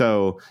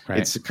 So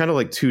It's kind of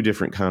like 2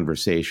 different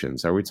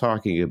conversations. Are we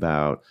talking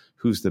about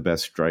who's the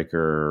best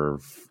striker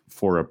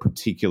for a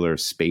particular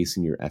space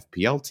in your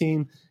FPL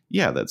team?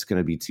 Yeah, that's going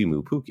to be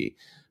Teemu Pukki.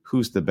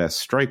 Who's the best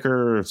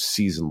striker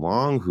season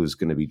long? Who's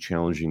going to be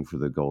challenging for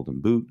the Golden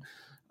Boot?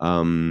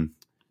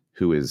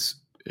 Who is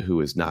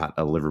not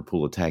a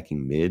Liverpool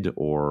attacking mid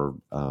or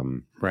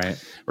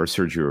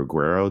Sergio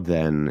Aguero,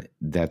 then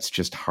that's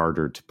just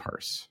harder to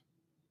parse.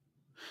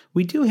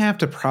 We do have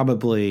to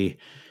probably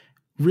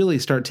really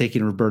start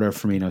taking Roberto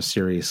Firmino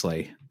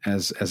seriously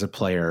as a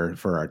player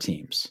for our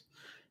teams.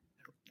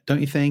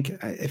 Don't you think?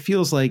 It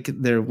feels like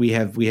we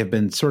have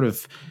been sort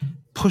of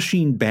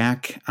pushing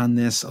back on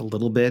this a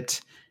little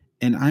bit,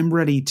 and I'm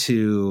ready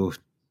to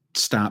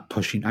stop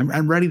pushing.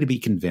 I'm ready to be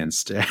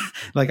convinced.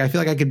 Like, I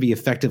feel like I could be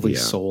effectively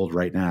sold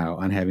right now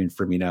on having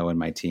Firmino in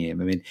my team.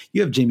 I mean,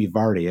 you have Jamie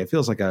Vardy. It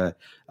feels like a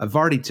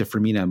Vardy to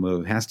Firmino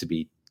move has to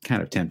be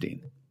kind of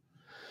tempting.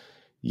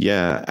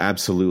 Yeah,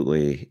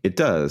 absolutely. It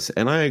does.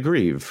 And I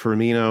agree.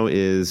 Firmino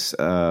is,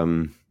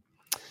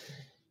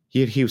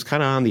 he was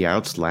kind of on the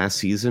outs last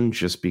season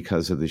just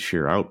because of the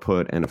sheer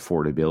output and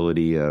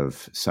affordability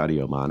of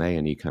Sadio Mane.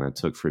 And he kind of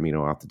took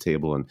Firmino off the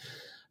table, and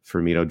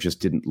Firmino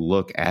just didn't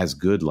look as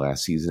good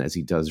last season as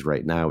he does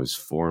right now. His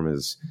form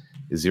is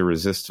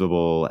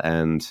irresistible,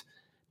 and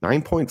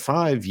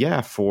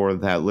 9.5, for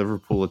that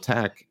Liverpool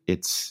attack,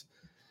 it's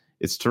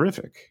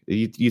terrific.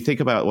 You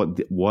think about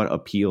what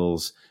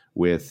appeals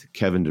with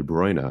Kevin De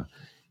Bruyne.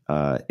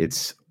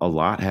 It's a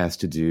lot has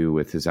to do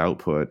with his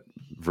output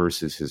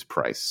versus his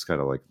price. It's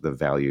kind of like the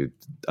value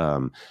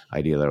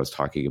idea that I was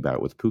talking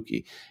about with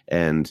Pukki.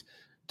 And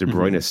De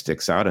Bruyne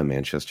sticks out in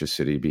Manchester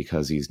City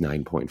because he's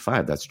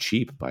 9.5. That's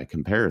cheap by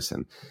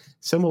comparison.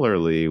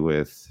 Similarly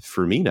with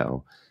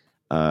Firmino,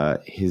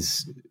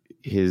 his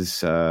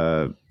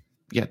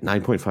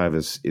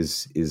 9.5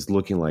 is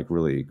looking like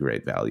really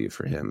great value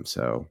for him.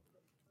 So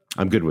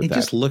I'm good with that. It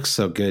just looks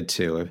so good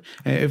too.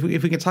 If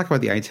we can talk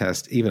about the eye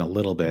test even a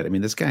little bit, I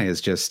mean, this guy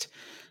is just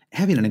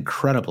having an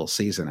incredible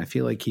season. I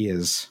feel like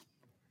it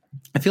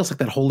feels like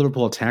that whole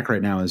Liverpool attack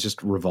right now is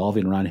just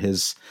revolving around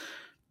his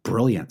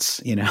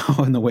brilliance,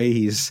 and the way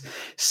he's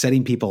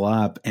setting people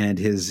up and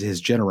his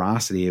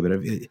generosity, but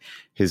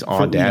his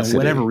audacity, for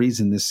whatever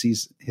reason this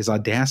season, his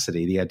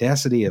audacity, the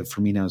audacity of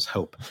Firmino's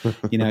hope,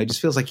 it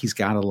just feels like he's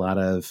got a lot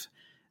of,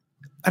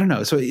 I don't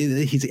know. So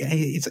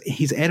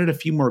he's added a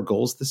few more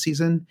goals this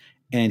season,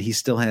 and he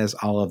still has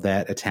all of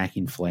that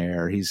attacking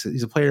flair.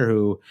 He's a player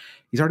who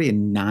he's already at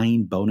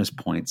 9 bonus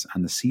points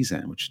on the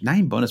season, which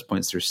 9 bonus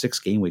points through 6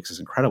 game weeks is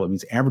incredible. It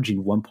means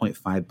averaging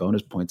 1.5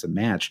 bonus points a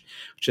match,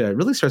 which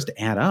really starts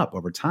to add up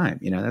over time.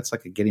 That's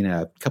like getting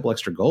a couple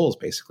extra goals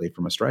basically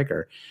from a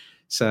striker.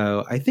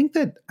 So I think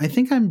I'm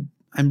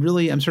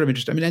sort of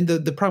interested. I mean, and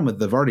the problem with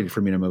the Vardy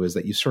to Firmino move is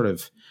that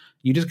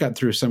you just got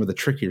through some of the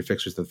trickier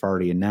fixtures with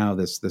Vardy, and now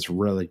this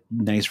really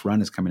nice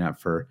run is coming out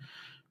for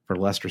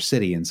Leicester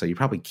City, and so you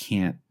probably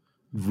can't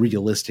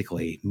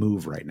realistically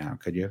move right now,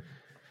 could you?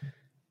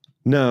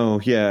 No,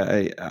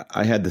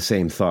 I had the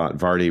same thought.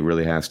 Vardy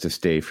really has to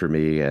stay for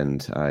me,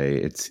 and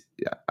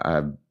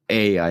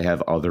A, I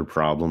have other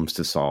problems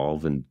to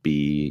solve, and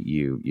B,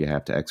 you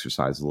have to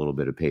exercise a little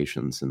bit of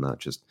patience and not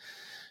just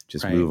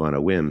Right. move on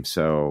a whim.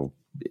 So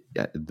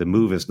the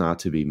move is not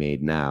to be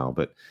made now.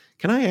 But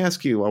can I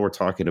ask you, while we're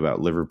talking about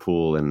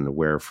Liverpool and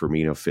where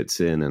Firmino fits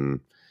in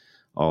and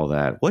all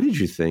that, what did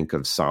you think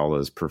of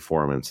Salah's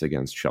performance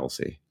against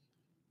Chelsea?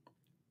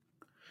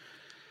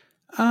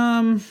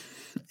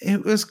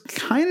 It was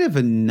kind of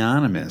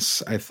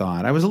anonymous, I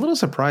thought. I was a little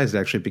surprised,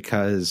 actually,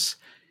 because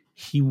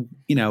it was,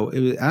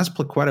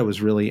 Azpilicueta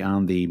was really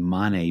on the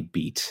Mane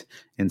beat.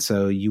 And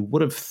so you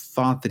would have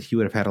thought that he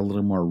would have had a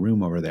little more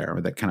room over there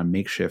with that kind of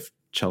makeshift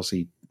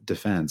Chelsea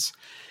defense.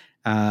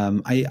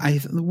 I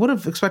would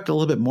have expected a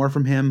little bit more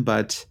from him,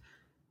 but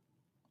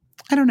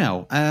I don't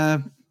know.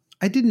 I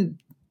don't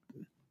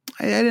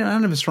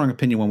have a strong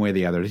opinion one way or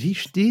the other. Did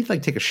he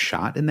like take a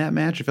shot in that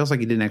match? It feels like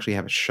he didn't actually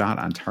have a shot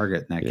on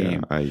target in that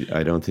game.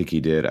 I don't think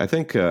he did. I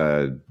think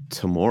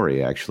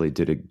Tomori actually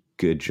did a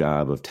good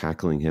job of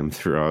tackling him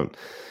throughout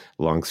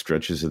long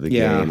stretches of the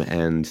game.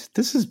 And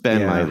this has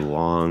been my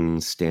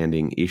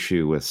long-standing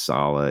issue with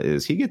Salah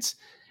is he gets,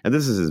 and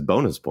this is his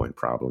bonus point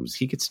problems,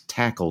 he gets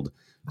tackled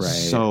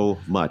so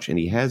much. And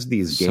he has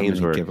these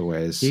games where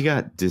giveaways. He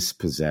got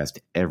dispossessed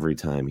every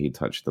time he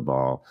touched the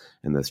ball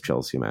in this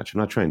Chelsea match. I'm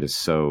not trying to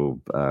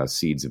sow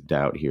seeds of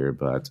doubt here,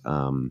 but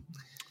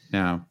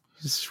no,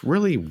 just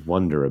really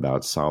wonder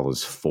about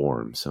Salah's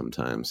form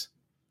sometimes.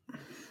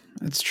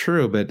 It's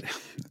true, but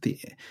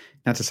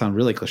not to sound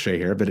really cliche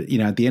here, but at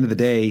the end of the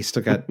day, he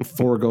still got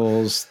 4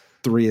 goals,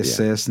 3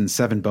 assists, and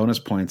 7 bonus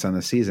points on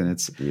the season.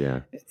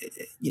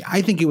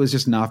 I think it was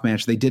just an off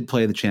match. They did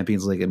play the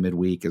Champions League at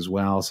midweek as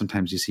well.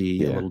 Sometimes you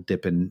see a little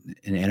dip in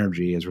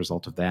energy as a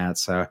result of that.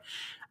 So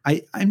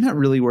I'm not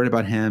really worried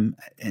about him,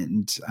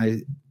 and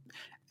I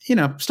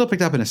still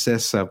picked up an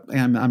assist. So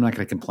I'm not going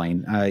to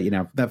complain.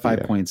 That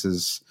 5 points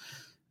is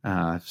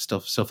still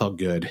felt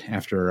good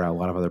after a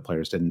lot of other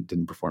players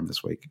didn't perform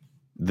this week.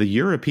 The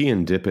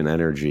European dip in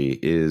energy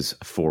is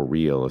for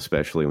real,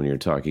 especially when you're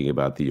talking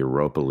about the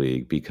Europa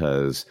League,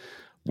 because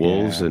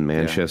Wolves and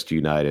Manchester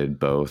United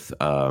both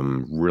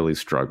really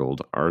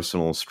struggled.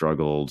 Arsenal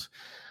struggled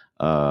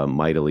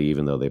mightily,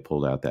 even though they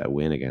pulled out that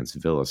win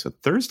against Villa. So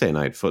Thursday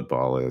night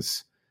football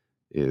is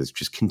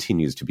just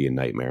continues to be a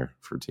nightmare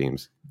for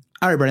teams.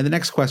 All right, Brian, the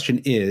next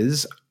question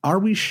is, are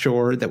we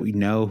sure that we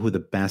know who the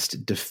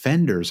best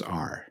defenders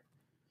are?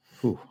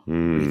 What do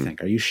you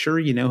think? Are you sure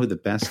you know who the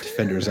best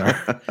defenders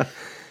are?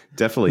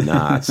 Definitely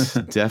not.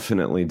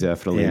 Definitely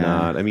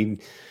not. I mean,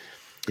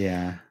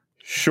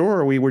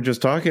 sure, we were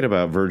just talking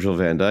about Virgil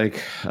van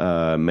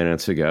Dijk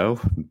minutes ago,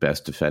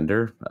 best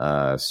defender,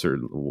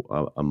 certainly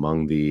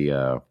among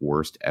the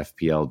worst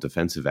FPL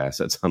defensive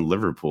assets on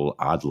Liverpool,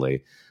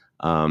 oddly.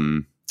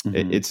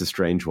 It's a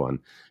strange one.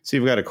 So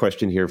you've got a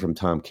question here from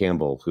Tom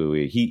Campbell, who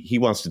he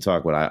wants to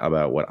talk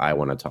about what I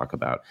want to talk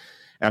about.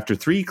 After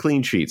 3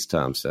 clean sheets,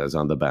 Tom says,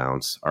 on the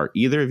bounce, are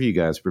either of you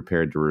guys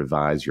prepared to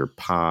revise your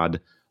pod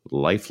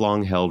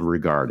lifelong held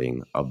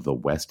regarding of the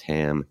West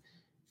Ham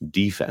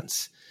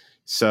defense?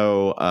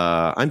 So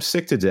I'm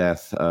sick to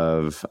death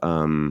of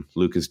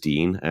Lucas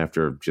Digne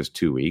after just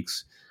 2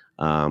 weeks.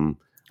 I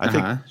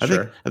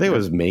think it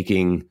was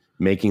making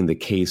the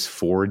case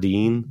for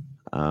Digne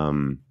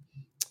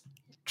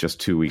just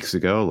 2 weeks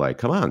ago. Like,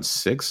 come on,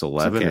 6,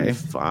 11, and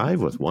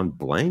 5 with 1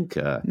 blank.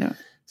 No.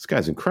 This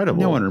guy's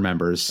incredible. No one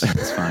remembers.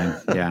 It's fine.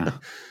 Yeah.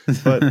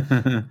 But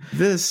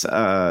this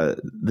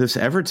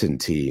Everton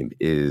team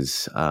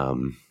is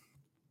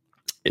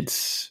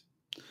it's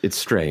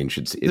strange.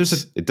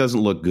 It doesn't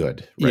look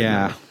good right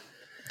now.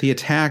 The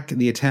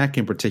attack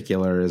in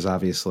particular is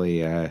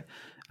obviously a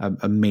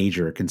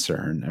major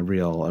concern, a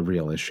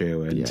real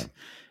issue.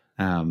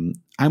 And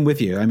I'm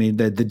with you. I mean,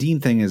 the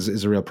Digne thing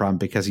is a real problem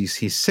because he's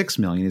 $6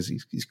 million.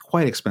 He's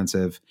quite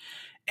expensive,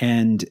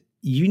 and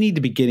you need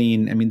to be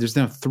getting. I mean, there's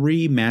now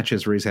 3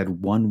 matches where he's had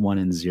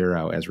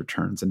 1-1-0 as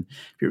returns, and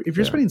if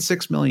you're spending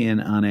 $6 million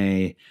on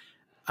a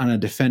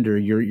defender,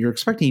 you're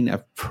expecting a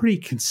pretty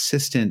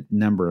consistent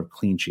number of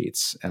clean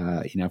sheets.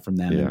 From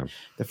them. Yeah.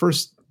 The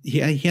first he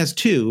has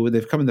 2.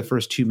 They've come in the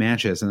first 2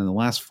 matches, and then the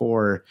last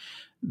 4.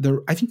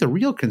 I think the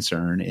real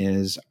concern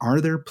is, are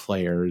there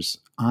players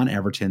on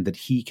Everton that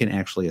he can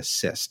actually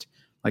assist?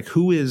 Like,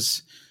 who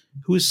is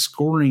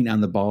scoring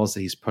on the balls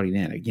that he's putting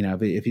in?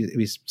 If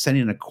he's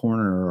sending in a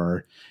corner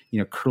or,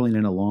 curling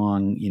in a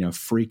long,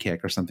 free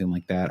kick or something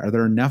like that, are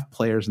there enough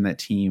players in that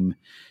team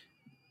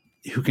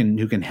who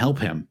can help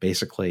him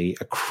basically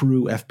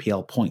accrue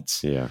FPL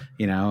points? Yeah.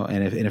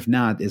 And if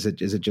not, is it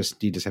just,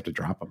 do you just have to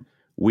drop him?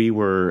 We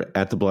were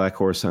at the Black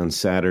Horse on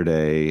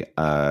Saturday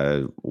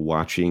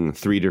watching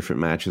 3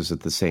 different matches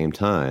at the same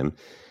time.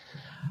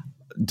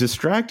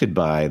 Distracted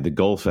by the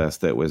goal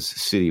fest that was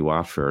City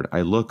Watford,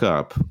 I look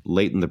up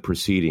late in the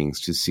proceedings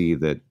to see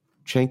that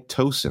Cenk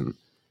Tosun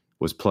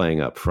was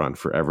playing up front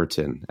for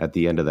Everton at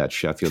the end of that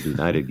Sheffield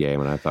United game.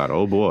 And I thought,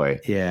 oh boy,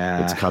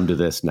 it's come to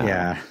this now.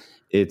 Yeah.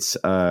 It's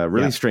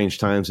really strange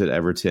times at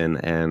Everton.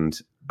 And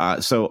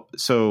so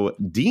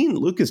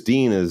Lucas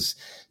Digne is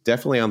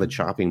definitely on the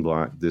chopping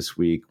block this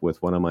week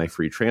with one of my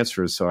free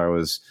transfers. So I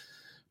was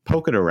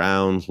poking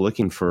around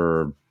looking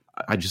for,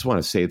 I just want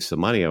to save some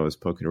money. I was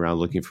poking around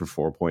looking for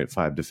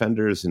 4.5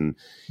 defenders, and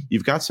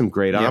you've got some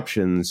great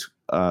options.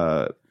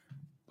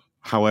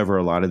 However,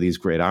 a lot of these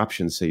great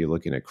options, say you're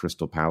looking at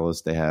Crystal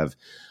Palace, they have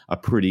a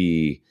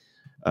pretty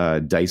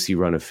dicey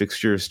run of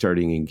fixtures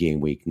starting in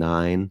game week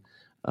 9.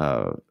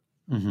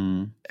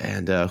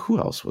 And who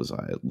else was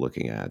I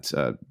looking at?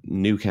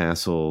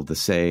 Newcastle, the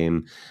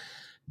same.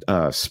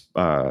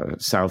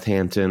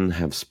 Southampton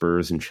have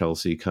Spurs and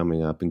Chelsea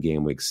coming up in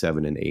game week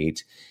 7 and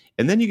 8.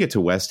 And then you get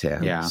to West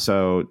Ham. Yeah.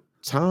 So,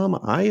 Tom,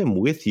 I am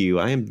with you.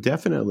 I am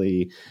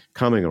definitely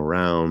coming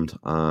around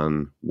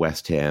on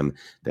West Ham.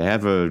 They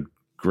have a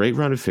great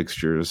run of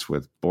fixtures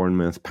with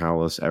Bournemouth,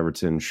 Palace,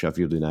 Everton,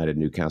 Sheffield United,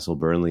 Newcastle,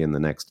 Burnley in the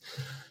next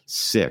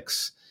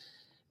 6.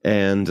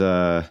 And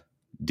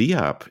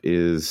Diop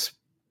is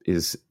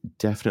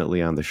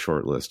definitely on the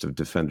short list of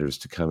defenders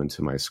to come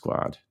into my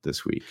squad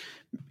this week.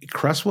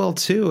 Cresswell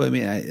too. I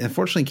mean,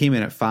 unfortunately came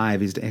in at 5.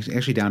 He's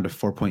actually down to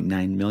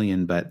 4.9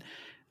 million, but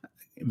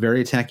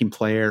very attacking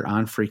player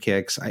on free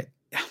kicks.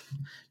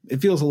 It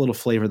feels a little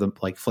flavor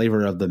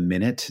of the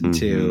minute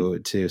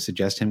to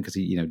suggest him, because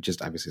he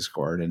just obviously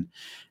scored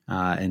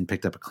and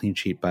picked up a clean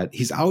sheet. But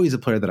he's always a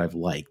player that I've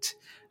liked.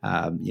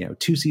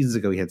 2 seasons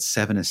ago he had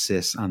 7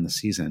 assists on the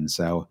season.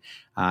 So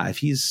if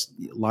he's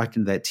locked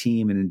into that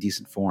team and in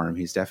decent form,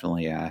 he's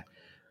definitely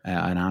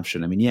an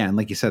option. I mean, yeah, and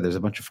like you said, there's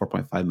a bunch of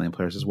 4.5 million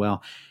players as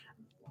well.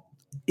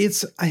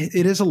 It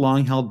is a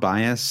long held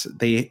bias.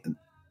 They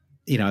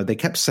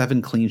kept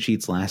 7 clean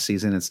sheets last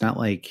season. It's not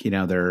like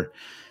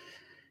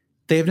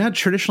they have not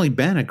traditionally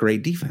been a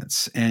great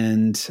defense.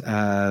 And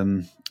I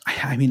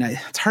mean,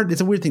 it's hard.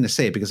 It's a weird thing to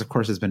say because, of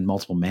course, there's been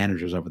multiple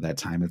managers over that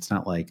time. It's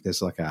not like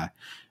there's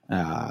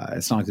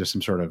it's not like there's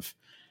some sort of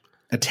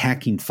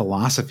attacking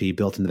philosophy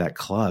built into that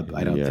club.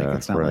 I don't think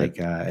it's not like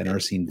an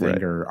Arsene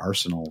Wenger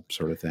Arsenal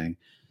sort of thing.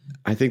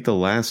 I think the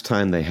last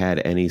time they had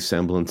any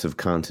semblance of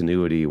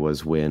continuity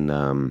was when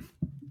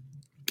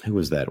who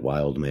was that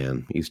wild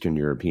man, Eastern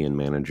European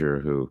manager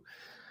who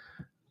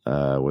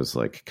was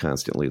like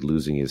constantly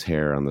losing his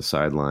hair on the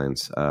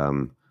sidelines.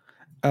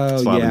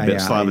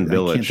 Slaven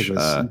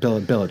Bilic.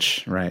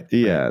 Bilic, right.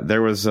 Yeah,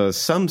 there was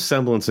some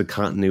semblance of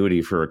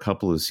continuity for a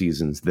couple of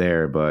seasons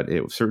there, but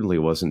it certainly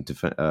wasn't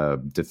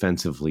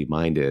defensively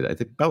minded. I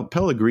think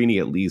Pellegrini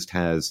at least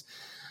has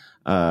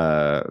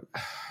a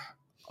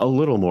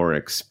little more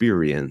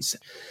experience.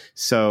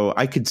 So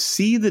I could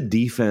see the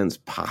defense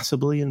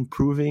possibly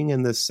improving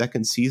in the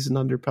second season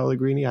under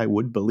Pellegrini. I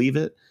would believe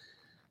it.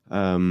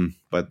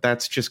 But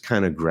that's just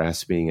kind of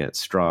grasping at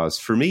straws.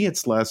 For me,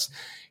 it's less,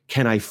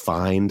 can I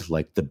find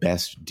like the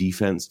best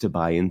defense to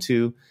buy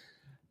into?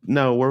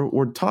 No,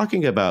 we're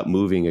talking about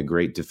moving a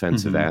great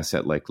defensive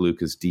asset like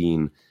Lucas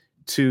Digne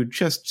to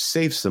just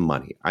save some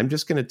money. I'm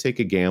just going to take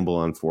a gamble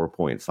on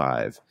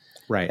 4.5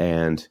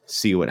 and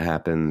see what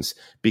happens,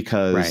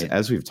 because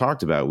as we've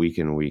talked about week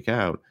in and week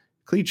out,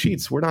 clean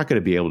sheets, we're not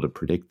going to be able to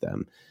predict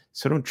them.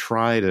 So don't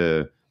try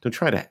to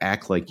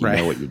act like you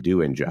know what you're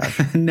doing, Josh.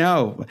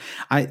 No,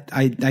 I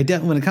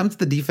don't. When it comes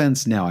to the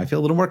defense, no, I feel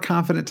a little more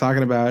confident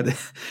talking about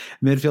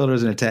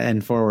midfielders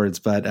and forwards,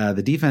 but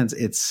the defense,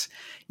 and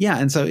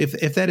so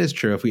if that is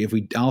true, if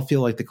we all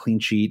feel like the clean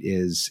sheet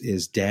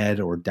is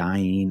dead or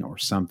dying or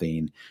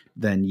something,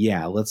 then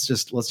let's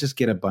just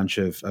get a bunch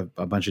of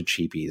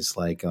cheapies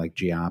like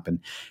Diop. And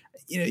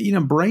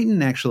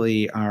Brighton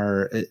actually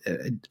are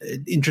an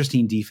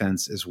interesting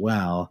defense as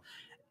well.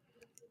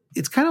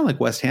 It's kind of like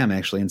West Ham,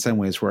 actually, in some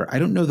ways, where I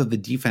don't know that the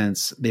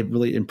defense, they've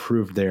really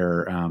improved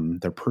their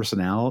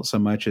personnel so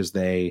much as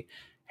they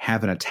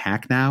have an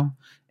attack now.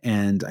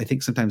 And I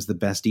think sometimes the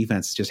best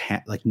defense is just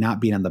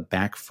not being on the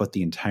back foot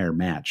the entire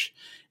match.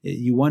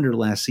 You wonder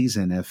last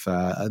season if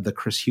the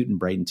Chris Hughton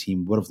Brighton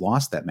team would have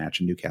lost that match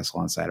in Newcastle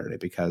on Saturday,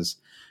 because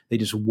they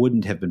just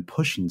wouldn't have been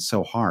pushing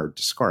so hard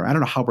to score. I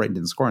don't know how Brighton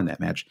didn't score in that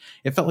match.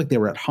 It felt like they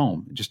were at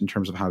home, just in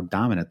terms of how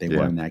dominant they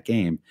were in that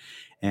game.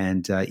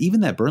 And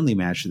even that Burnley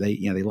match,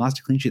 they lost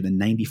a clean sheet in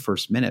the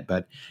 91st minute,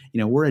 but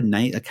we're a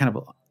kind of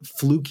a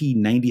fluky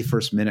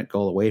 91st minute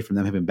goal away from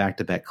them having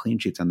back-to-back clean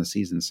sheets on the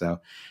season. So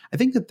I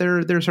think that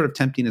they're sort of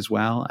tempting as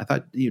well. I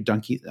thought I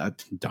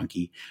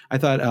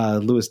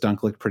thought Lewis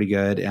Dunk looked pretty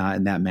good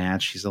in that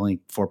match. He's only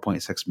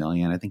 4.6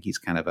 million. I think he's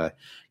kind of a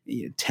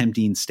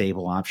tempting,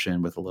 stable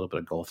option with a little bit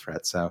of goal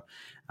threat. So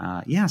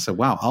so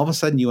wow, all of a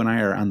sudden you and I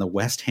are on the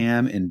West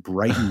Ham and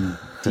Brighton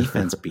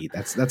defense beat.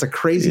 That's a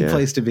crazy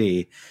place to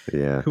be.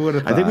 Yeah. Who would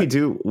have thought? I think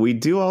we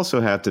do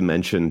also have to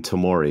mention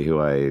Tomori, who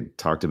I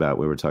talked about.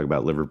 We were talking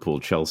about Liverpool,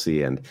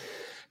 Chelsea, and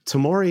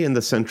Tomori in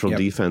the central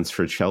defense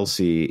for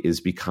Chelsea is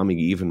becoming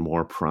even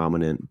more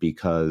prominent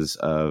because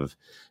of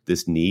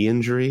this knee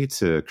injury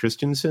to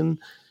Christensen.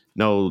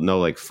 No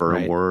like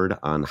firm word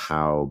on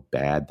how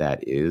bad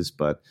that is,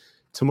 but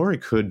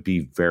Tomori could be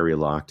very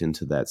locked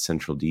into that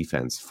central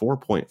defense.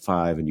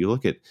 4.5, and you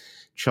look at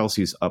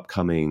Chelsea's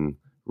upcoming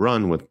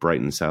run with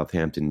Brighton,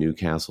 Southampton,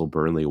 Newcastle,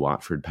 Burnley,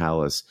 Watford,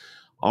 Palace,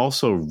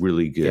 also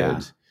really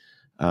good.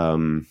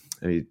 I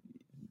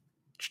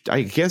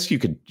guess you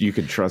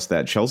could trust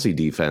that Chelsea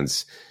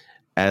defense.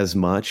 as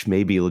much,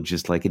 maybe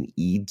just like an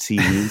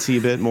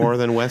eensy bit more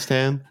than West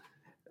Ham.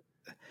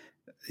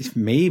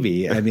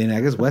 Maybe. I mean,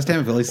 I guess West Ham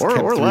have at least kept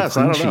or three less.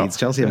 clean sheets.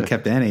 Chelsea haven't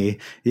kept any.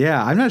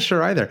 Yeah, I'm not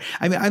sure either.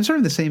 I mean, I'm sort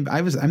of the same.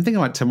 I'm thinking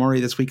about Tomori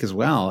this week as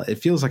well. It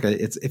feels like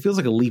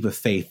a leap of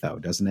faith, though,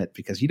 doesn't it?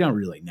 Because you don't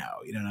really know.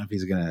 You don't know if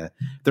he's gonna.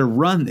 Their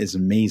run is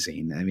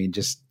amazing. I mean,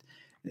 just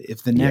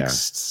if the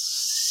next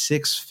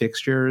 6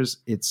 fixtures,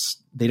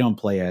 they don't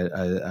play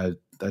a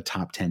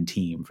top 10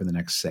 team for the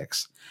next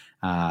 6.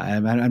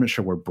 I'm not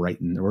sure where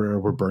Brighton or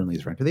where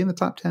Burnley's ranked. Are they in the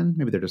top 10?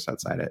 Maybe they're just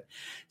outside it.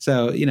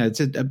 So,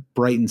 it's a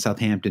Brighton,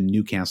 Southampton,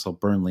 Newcastle,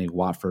 Burnley,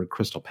 Watford,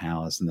 Crystal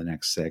Palace in the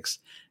next 6.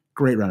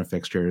 Great run of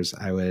fixtures.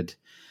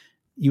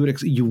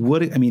 You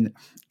would, I mean,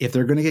 if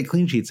they're going to get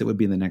clean sheets, it would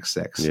be in the next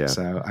 6. Yeah.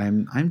 So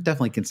I'm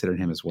definitely considering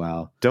him as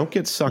well. Don't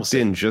get sucked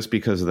in just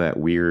because of that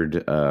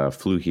weird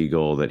fluky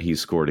goal that he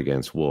scored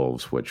against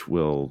Wolves, which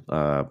will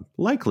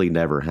likely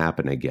never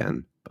happen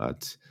again.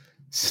 But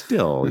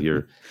still,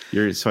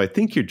 so I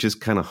think you're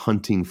just kind of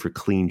hunting for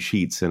clean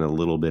sheets and a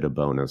little bit of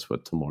bonus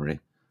with Tomori.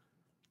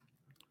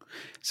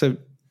 So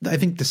I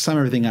think to sum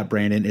everything up,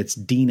 Brandon, it's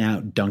Dean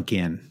out, dunk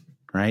in,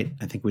 right?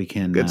 I think we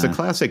can. It's a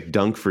classic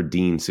dunk for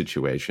Dean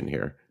situation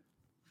here.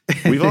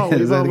 We've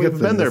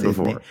been there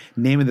before.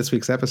 Name of this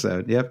week's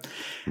episode. Yep.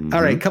 Mm-hmm.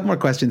 All right. A couple more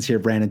questions here,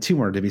 Brandon. 2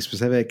 more to be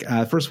specific.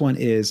 First one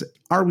is,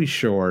 are we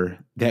sure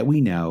that we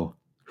know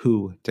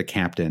who to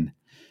captain?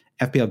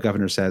 FPL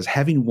Governor says,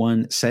 having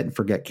one set and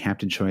forget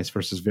captain choice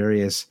versus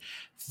various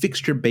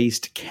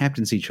fixture-based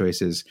captaincy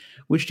choices,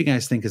 which do you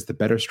guys think is the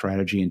better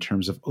strategy in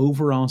terms of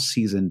overall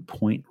season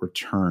point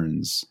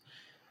returns?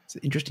 It's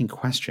an interesting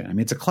question. I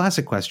mean, it's a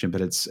classic question,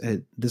 but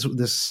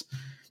the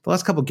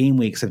last couple game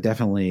weeks have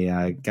definitely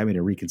got me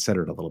to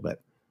reconsider it a little bit.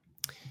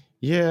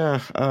 Yeah.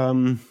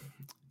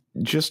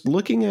 Just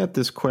looking at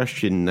this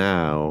question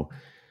now,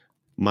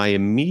 my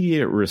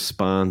immediate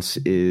response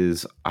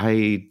is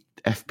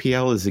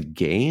FPL is a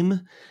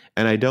game,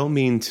 and I don't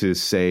mean to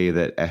say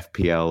that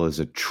FPL is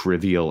a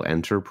trivial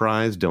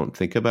enterprise. Don't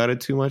think about it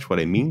too much.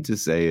 What I mean to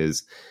say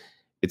is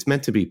it's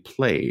meant to be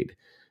played.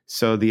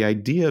 So the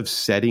idea of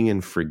setting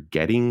and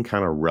forgetting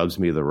kind of rubs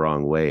me the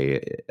wrong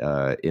way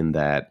in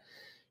that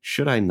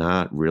should I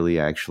not really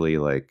actually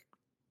like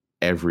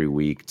every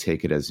week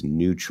take it as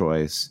new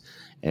choice?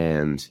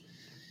 And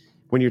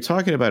when you're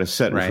talking about a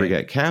set and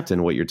forget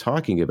captain, what you're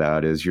talking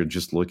about is you're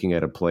just looking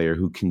at a player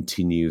who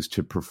continues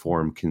to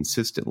perform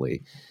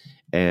consistently.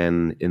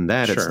 And in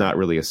that, It's not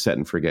really a set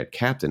and forget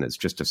captain. It's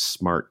just a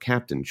smart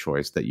captain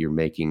choice that you're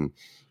making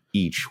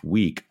each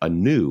week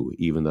anew,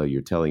 even though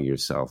you're telling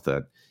yourself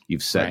that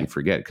you've set and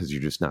forget because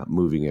you're just not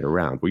moving it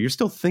around. Well, you're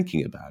still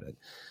thinking about it.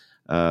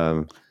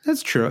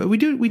 That's true. We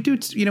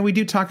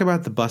do talk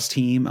about the bus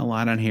team a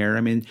lot on here.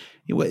 I mean,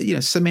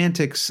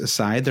 semantics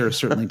aside, there are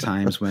certainly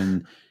times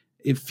when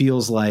it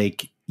feels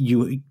like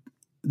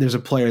there's a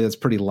player that's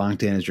pretty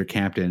locked in as your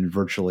captain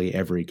virtually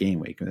every game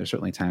week. And there's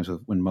certainly times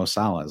when Mo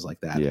Salah is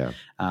like that. Yeah.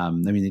 I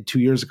mean, 2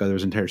 years ago, there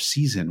was an entire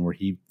season where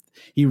he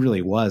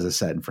really was a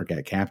set and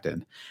forget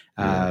captain.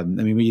 Yeah. I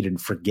mean, you didn't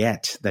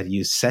forget that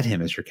you set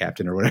him as your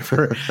captain or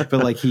whatever,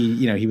 but like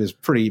he was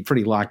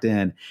pretty locked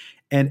in.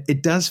 And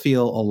it does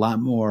feel a lot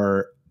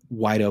more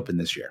wide open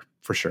this year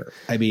for sure.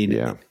 I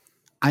mean,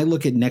 I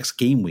look at next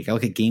game week. I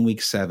look at game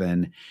week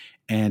 7,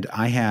 and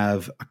I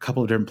have a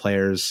couple of different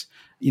players.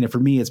 For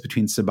me, it's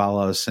between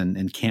Ceballos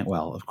and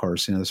Cantwell, of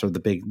course. Sort of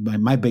the big,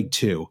 my big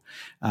 2.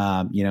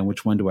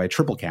 Which one do I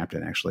triple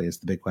captain? Actually, is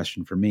the big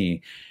question for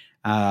me.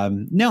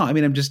 No, I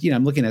mean, I'm just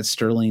I'm looking at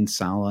Sterling,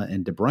 Salah,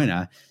 and De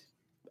Bruyne.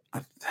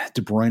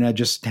 De Bruyne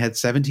just had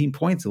 17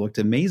 points. It looked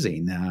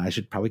amazing. I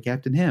should probably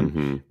captain him.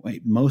 Mm-hmm.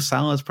 Wait, Mo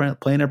Salah is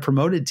playing a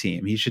promoted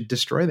team. He should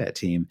destroy that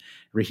team.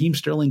 Raheem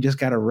Sterling just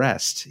got a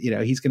rest.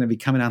 He's going to be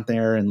coming out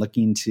there and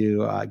looking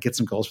to get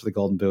some goals for the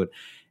Golden Boot.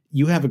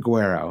 You have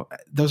Aguero.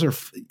 Those are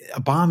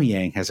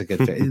Aubameyang has a good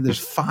fit. There's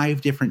 5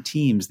 different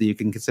teams that you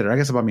can consider. I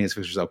guess Aubameyang's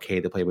is okay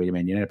to play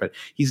Man United, but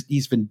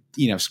he's been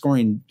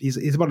scoring.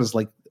 He's about as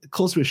like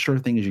close to a sure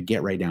thing as you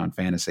get right now in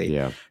fantasy.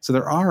 Yeah. So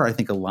there are, I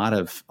think, a lot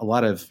of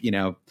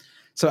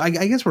So I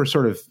guess we're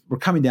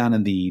coming down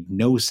in the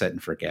no set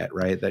and forget,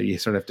 right? That you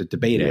sort of have to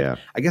debate it.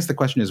 I guess the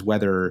question is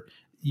whether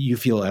you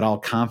feel at all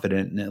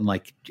confident in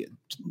like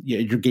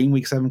your game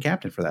week 7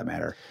 captain for that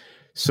matter.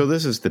 So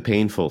this is the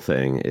painful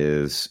thing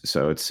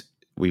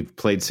we've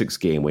played 6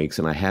 game weeks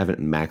and I haven't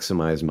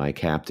maximized my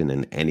captain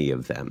in any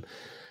of them.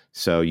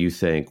 So you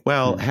think,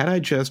 well, had I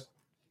just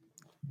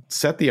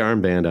set the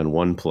armband on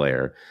one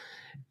player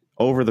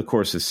over the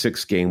course of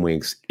 6 game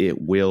weeks, it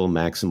will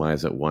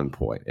maximize at one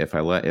point. If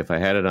I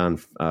had it on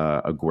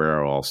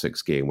Aguero all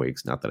 6 game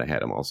weeks, not that I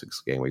had him all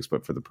 6 game weeks,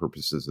 but for the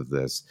purposes of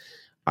this,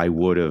 I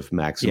would have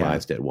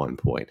maximized at one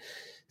point.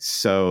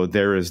 So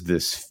there is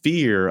this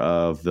fear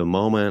of the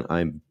moment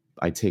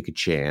I take a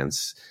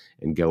chance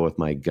and go with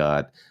my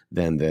gut,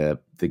 then the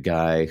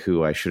guy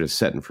who I should have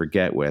set and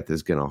forget with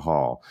is going to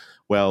haul.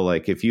 Well,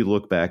 like if you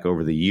look back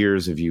over the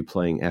years of you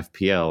playing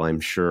FPL, I'm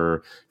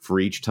sure for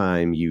each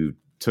time you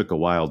took a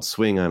wild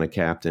swing on a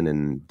captain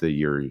and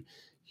your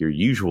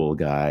usual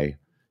guy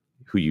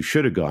who you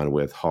should have gone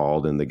with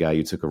hauled and the guy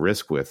you took a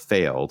risk with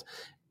failed.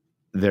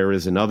 There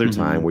is another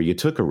time where you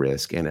took a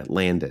risk and it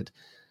landed.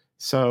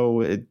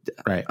 So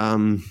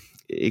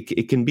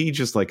it can be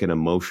just like an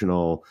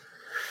emotional,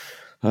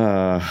 you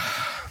know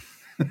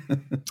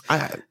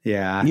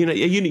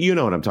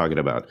what I'm talking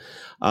about.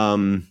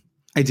 I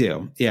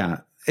do.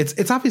 Yeah.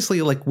 It's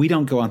obviously like we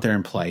don't go out there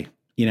and play,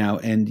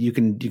 and you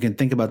can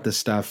think about this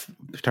stuff.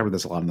 We've talked about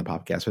this a lot on the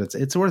podcast, but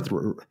it's worth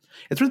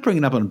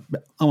bringing up on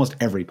almost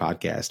every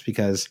podcast,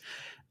 because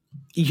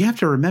you have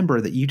to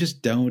remember that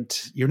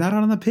you're not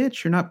out on the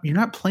pitch. You're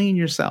not playing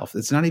yourself.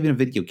 It's not even a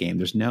video game.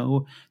 There's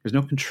no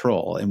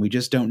control. And we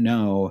just don't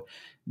know.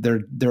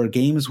 There are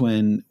games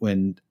when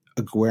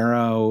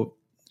Aguero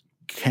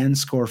can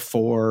score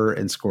 4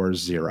 and scores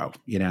 0,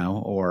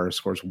 or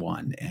scores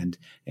 1. And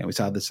we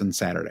saw this on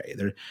Saturday.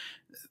 There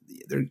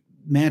are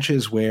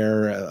matches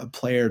where a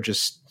player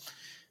just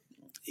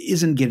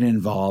isn't getting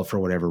involved for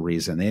whatever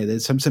reason.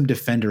 Some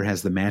defender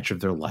has the match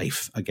of their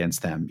life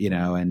against them,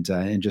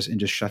 and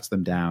just shuts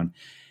them down.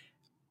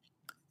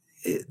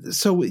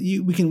 So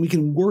we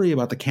can worry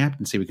about the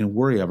captaincy. We can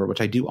worry over it,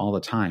 which I do all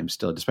the time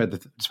still, despite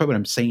what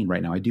I'm saying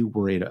right now. I do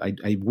worry.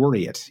 I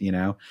worry it,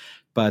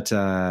 but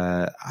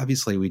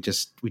obviously we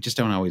just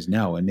don't always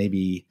know. And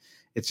maybe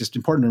it's just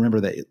important to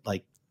remember that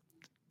like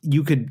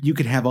you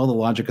could have all the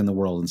logic in the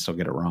world and still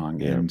get it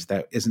wrong. Yeah. And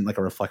that isn't like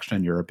a reflection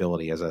on your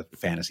ability as a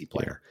fantasy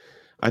player. Yeah.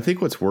 I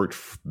think what's worked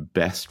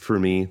best for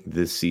me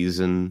this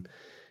season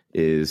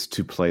is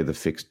to play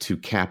to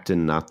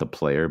captain, not the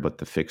player, but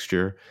the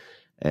fixture,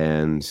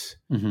 and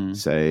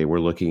say we're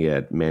looking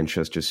at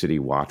Manchester City,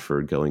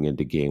 Watford going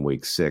into game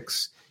week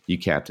 6. You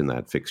captain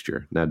that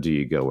fixture. Now, do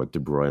you go with De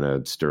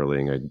Bruyne,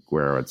 Sterling,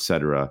 Aguero,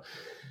 etc.?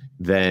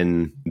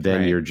 Then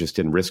you're just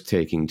in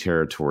risk-taking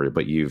territory,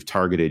 but you've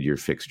targeted your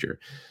fixture.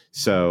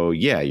 So,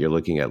 yeah, you're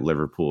looking at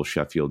Liverpool,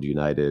 Sheffield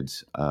United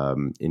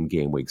in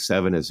game week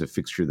 7 as a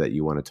fixture that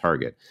you want to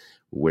target.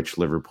 Which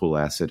Liverpool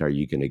asset are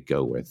you going to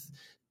go with?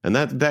 And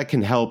that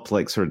can help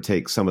like sort of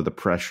take some of the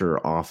pressure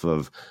off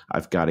of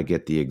I've got to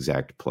get the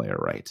exact player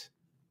right.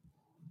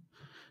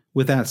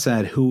 With that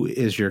said, who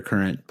is your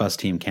current bus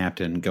team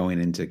captain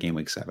going into game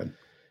week 7?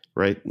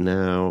 Right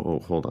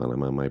now, hold on,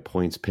 I'm on my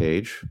points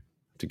page.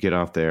 To get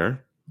off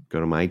there, go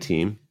to my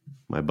team,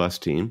 my bus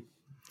team,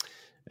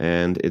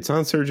 and it's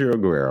on Sergio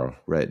Aguero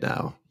right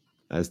now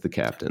as the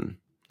captain.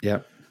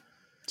 Yep.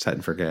 Set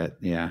and forget.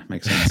 Yeah,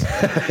 makes sense.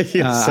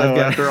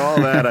 After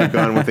all that, I've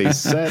gone with a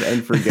set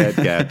and forget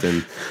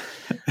captain.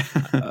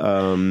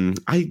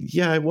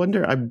 I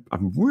wonder.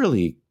 I'm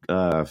really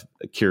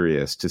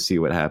curious to see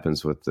what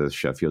happens with the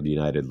Sheffield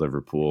United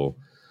Liverpool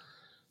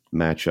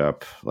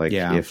matchup. Like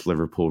if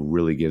Liverpool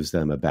really gives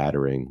them a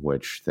battering,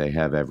 which they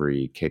have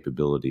every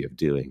capability of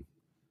doing.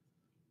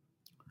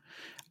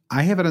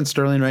 I have it on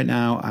Sterling right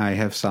now. I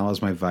have Salah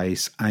as my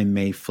vice. I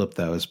may flip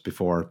those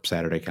before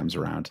Saturday comes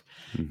around.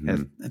 I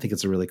think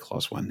it's a really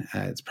close one.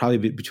 It's probably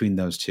between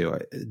those two.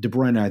 De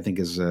Bruyne, I think,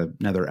 is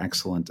another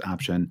excellent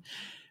option.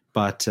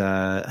 But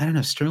I don't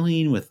know,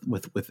 Sterling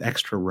with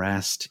extra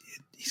rest,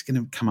 he's going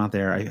to come out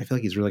there. I feel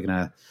like he's really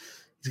going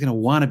to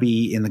want to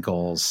be in the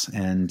goals,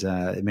 and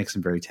it makes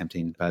him very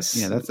tempting. But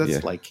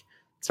that's like,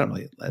 it's not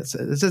really, that's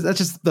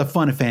just the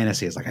fun of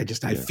fantasy. It's like, I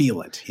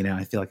feel it,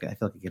 I feel like it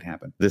could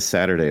happen. This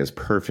Saturday is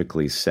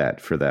perfectly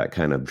set for that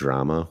kind of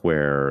drama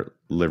where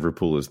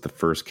Liverpool is the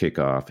first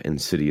kickoff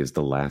and City is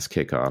the last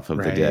kickoff of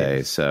the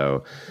day.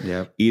 So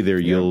either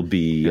you'll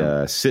be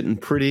sitting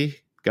pretty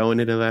going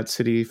into that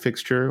City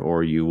fixture,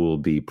 or you will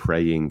be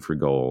praying for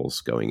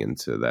goals going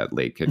into that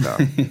late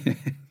kickoff.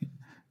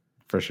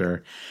 For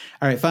sure.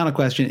 All right. Final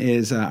question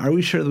is, are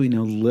we sure that we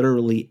know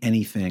literally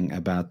anything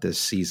about this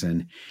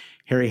season?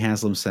 Harry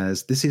Haslam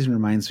says, this season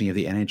reminds me of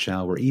the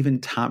NHL where even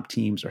top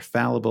teams are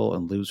fallible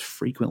and lose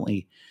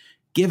frequently.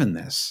 Given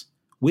this,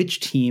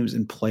 which teams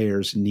and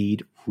players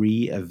need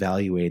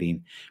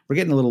reevaluating? We're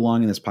getting a little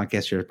long in this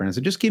podcast here, Brandon.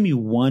 So just give me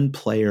one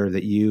player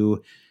that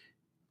you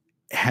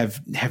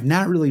have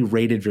not really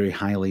rated very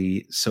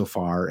highly so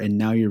far, and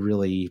now you're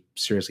really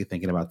seriously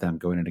thinking about them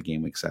going into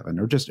game week 7,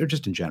 or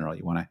just in general,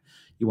 you want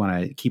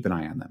to keep an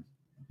eye on them.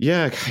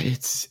 Yeah,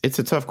 it's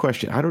a tough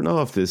question. I don't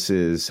know if this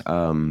is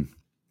a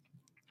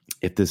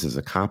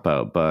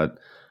cop-out, but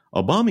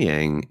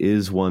Aubameyang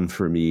is one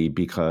for me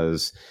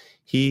because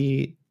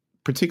he,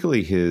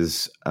 particularly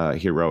his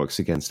heroics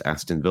against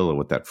Aston Villa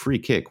with that free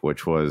kick,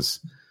 which was,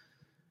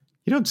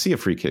 you don't see a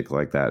free kick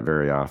like that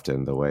very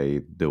often, the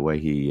way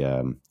he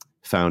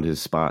found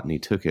his spot and he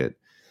took it.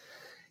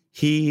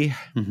 He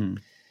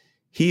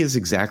is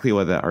exactly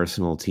what that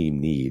Arsenal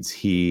team needs.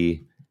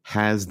 He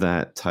has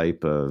that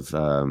type of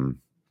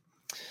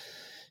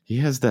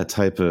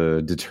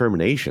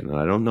determination. And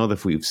I don't know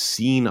if we've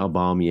seen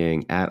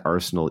Aubameyang at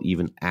Arsenal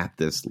even at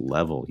this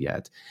level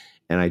yet.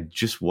 And I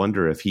just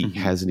wonder if he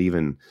hasn't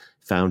even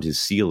found his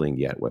ceiling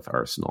yet with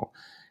Arsenal.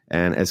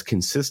 And as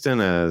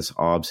consistent as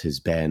Aubs has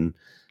been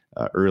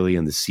early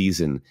in the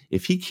season,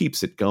 if he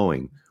keeps it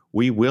going,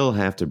 we will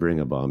have to bring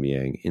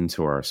Aubameyang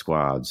into our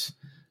squads,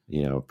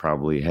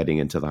 probably heading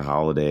into the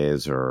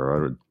holidays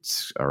or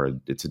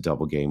it's a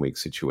double game week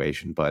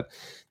situation. But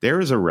there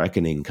is a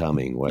reckoning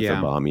coming with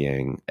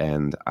Aubameyang,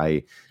 and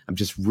I'm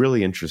just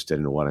really interested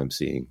in what I'm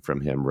seeing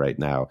from him right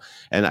now.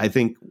 And I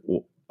think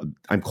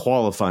I'm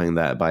qualifying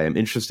that by I'm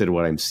interested in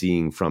what I'm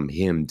seeing from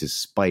him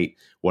despite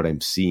what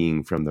I'm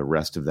seeing from the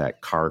rest of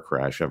that car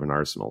crash of an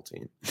Arsenal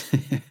team.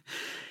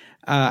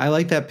 I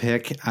like that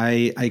pick.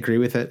 I agree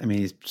with it. I mean,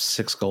 he's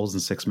 6 goals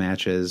in 6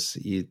 matches.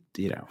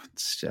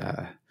 It's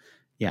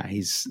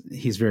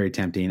he's very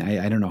tempting.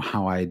 I don't know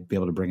how I'd be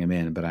able to bring him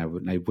in, but I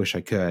wish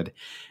I could.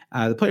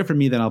 The player for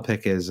me that I'll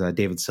pick is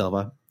David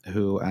Silva,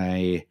 who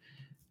I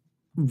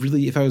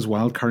really, if I was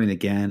wildcarding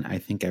again, I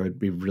think I would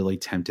be really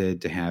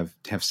tempted to have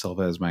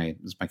Silva as my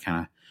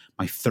kind of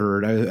my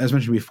third. As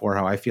mentioned before,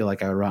 how I feel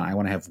like I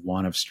want to have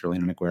one of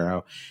Sterling and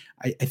Aguero.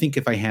 I think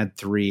if I had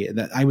 3,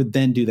 that I would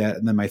then do that,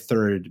 and then my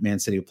third Man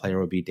City player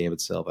would be David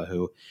Silva,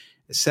 who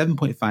is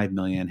 $7.5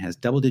 million, has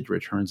double-digit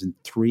returns in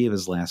 3 of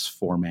his last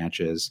 4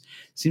 matches.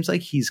 Seems like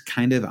he's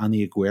kind of on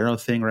the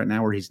Aguero thing right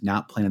now, where he's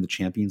not playing in the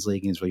Champions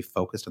League and he's really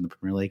focused on the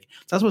Premier League.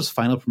 It's also his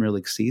final Premier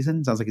League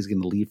season. Sounds like he's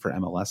going to leave for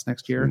MLS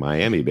next year.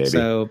 Miami, baby.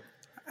 So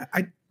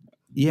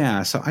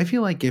I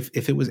feel like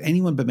if it was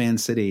anyone but Man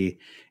City,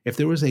 if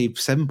there was a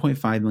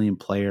 7.5 million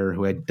player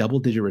who had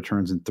double-digit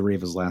returns in 3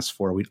 of his last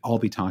 4, we'd all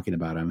be talking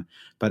about him.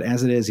 But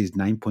as it is, he's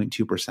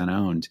 9.2%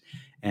 owned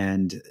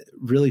and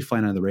really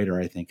flying under the radar,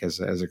 I think,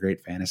 as a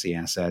great fantasy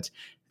asset.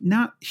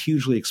 Not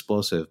hugely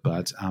explosive,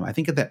 but I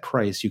think at that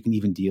price, you can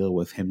even deal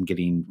with him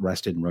getting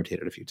rested and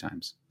rotated a few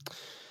times.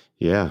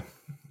 Yeah.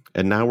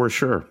 And now we're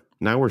sure.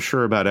 Now we're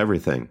sure about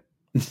everything.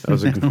 That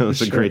was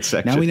a great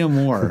section. Now we know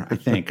more, I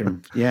think.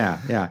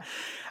 Yeah.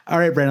 All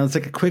right, Brandon, let's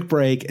take a quick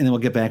break, and then we'll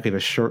get back. We have a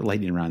short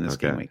lightning round this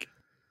game week.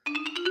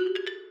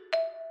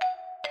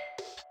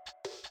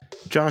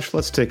 Josh,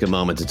 let's take a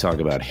moment to talk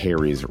about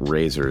Harry's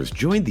Razors.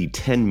 Join the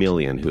 10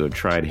 million who have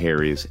tried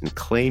Harry's and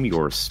claim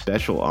your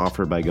special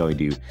offer by going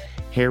to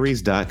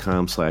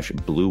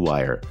harrys.com/Blue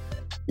Wire.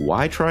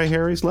 Why try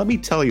Harry's? Let me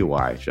tell you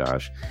why,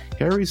 Josh.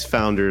 Harry's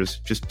founders,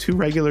 just 2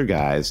 regular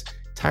guys,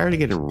 tired of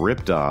getting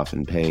ripped off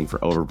and paying for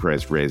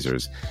overpriced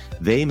razors.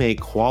 They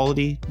make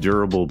quality,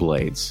 durable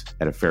blades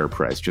at a fair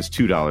price, just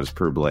 $2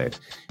 per blade.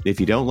 If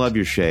you don't love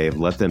your shave,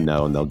 let them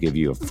know and they'll give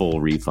you a full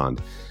refund.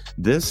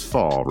 This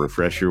fall,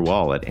 refresh your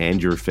wallet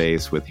and your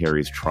face with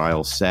Harry's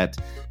trial set.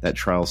 That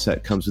trial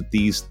set comes with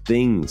these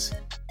things: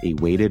 a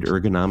weighted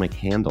ergonomic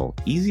handle,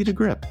 easy to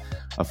grip,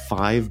 a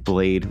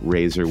 5-blade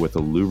razor with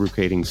a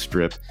lubricating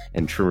strip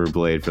and trimmer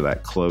blade for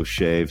that close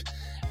shave.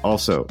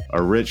 Also,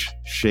 a rich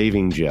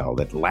shaving gel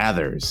that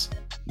lathers,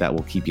 that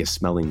will keep you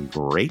smelling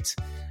great.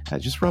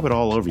 Just rub it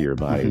all over your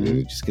body.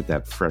 Mm-hmm. Just get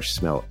that fresh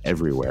smell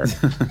everywhere.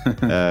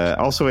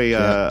 Also,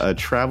 a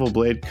travel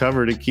blade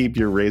cover to keep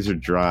your razor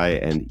dry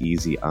and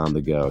easy on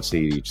the go. So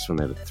you just want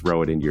to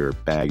throw it into your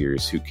bag or your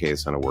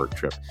suitcase on a work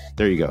trip.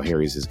 There you go.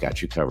 Harry's has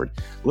got you covered.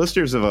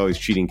 Listeners of Always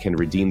Cheating can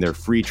redeem their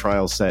free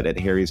trial set at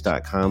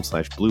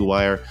harrys.com/Blue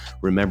Wire.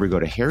 Remember, go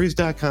to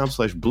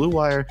harrys.com/Blue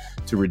Wire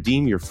to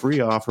redeem your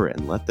free offer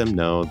and let them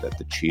know that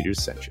the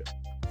cheaters sent you.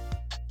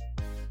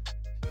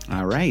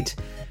 All right.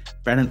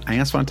 Brandon, I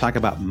also want to talk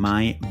about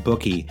my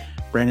bookie.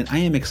 Brandon, I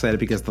am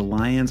excited because the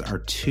Lions are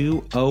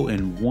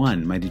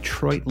 2-0-1. My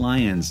Detroit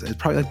Lions, it's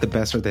probably like the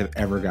best start they've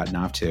ever gotten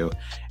off to.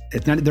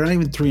 They're not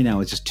even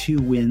 3-0. It's just 2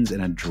 wins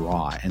and a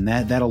draw, and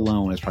that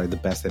alone is probably the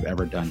best they've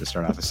ever done to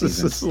start off the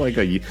season. Is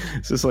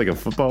this like a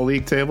football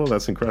league table?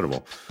 That's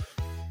incredible.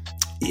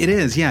 It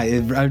is,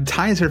 yeah.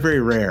 Ties are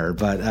very rare,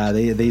 but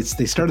they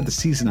started the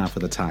season off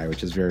with a tie,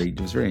 which was very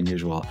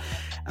unusual.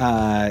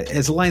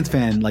 As a Lions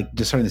fan, like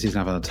just starting the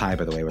season off with a tie,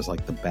 by the way, was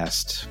like the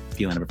best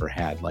feeling I've ever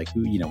had. Like,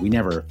 we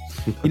never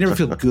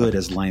feel good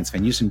as a Lions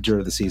fan. You just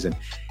endure the season.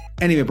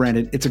 Anyway,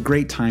 Brandon, it's a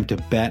great time to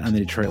bet on the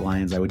Detroit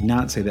Lions. I would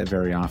not say that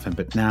very often,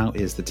 but now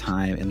is the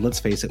time. And let's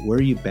face it,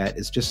 where you bet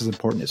is just as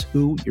important as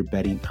who you're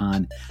betting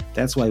on.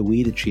 That's why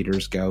we, the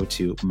cheaters, go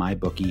to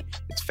MyBookie.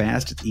 It's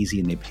fast, it's easy,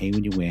 and they pay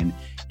when you win.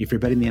 If you're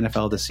betting the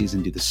NFL this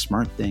season, do the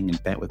smart thing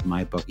and bet with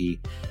MyBookie.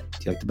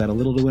 If you like to bet a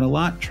little to win a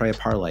lot, try a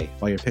parlay.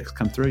 While your picks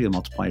come through, you'll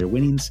multiply your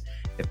winnings.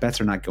 If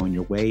bets are not going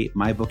your way,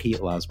 MyBookie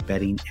allows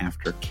betting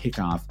after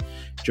kickoff.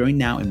 Join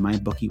now and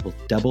MyBookie will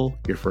double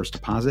your first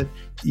deposit.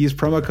 Use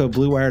promo code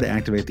BlueWire to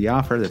activate the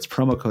offer. That's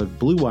promo code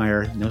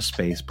BlueWire, no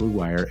space,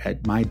 BlueWire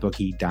at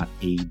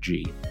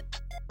mybookie.ag.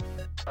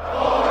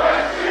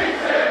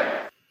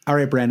 All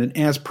right, Brandon,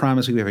 as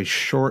promised, we have a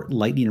short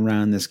lightning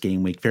round this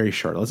game week. Very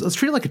short. Let's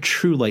treat it like a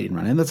true lightning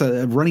round. And that's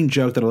a running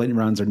joke that our lightning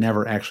rounds are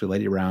never actually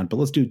lightning round, but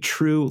let's do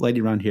true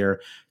lightning round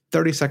here.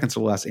 30 seconds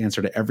or less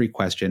answer to every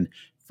question.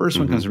 First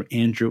one comes from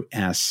Andrew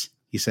S.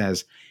 He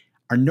says,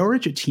 are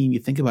Norwich a team you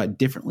think about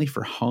differently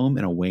for home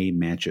and away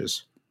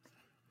matches?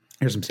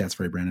 Here's some stats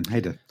for you, Brandon. I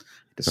had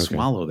to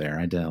swallow there.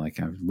 It's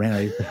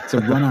a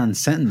run-on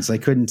sentence. I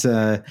couldn't.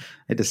 I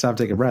had to stop,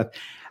 take a breath.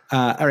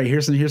 All right,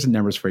 here's some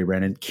numbers for you,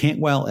 Brandon.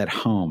 Cantwell at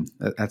home.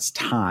 That's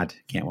Todd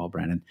Cantwell,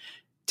 Brandon.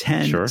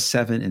 10,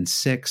 7, and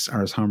 6 are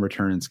his home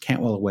returns.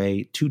 Cantwell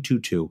away,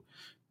 2-2-2.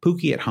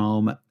 Pookie at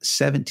home,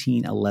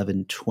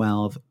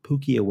 17-11-12.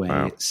 Pookie away,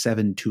 Wow.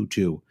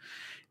 7-2-2.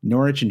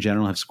 Norwich in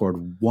general have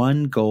scored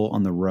 1 goal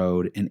on the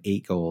road and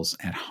 8 goals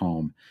at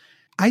home.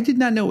 I did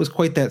not know it was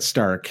quite that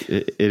stark.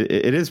 It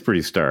is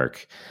pretty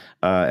stark.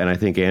 And I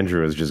think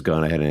Andrew has just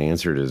gone ahead and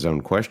answered his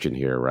own question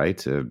here,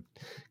 right?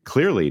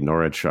 Clearly,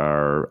 Norwich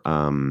are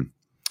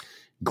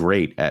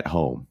great at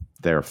home.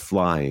 They're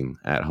flying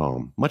at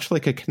home, much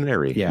like a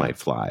canary might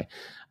fly.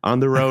 On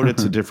the road,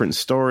 it's a different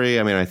story.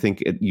 I mean, I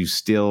think you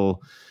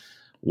still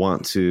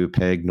want to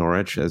peg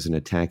Norwich as an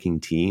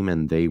attacking team,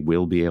 and they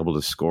will be able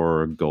to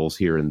score goals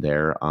here and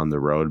there on the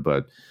road.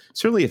 But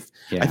certainly,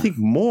 I think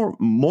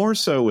more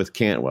so with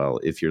Cantwell,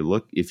 if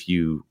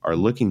you are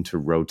looking to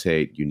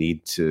rotate, you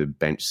need to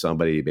bench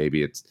somebody.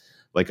 Maybe it's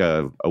like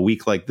a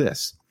week like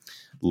this,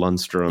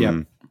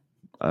 Lundstrom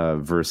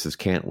versus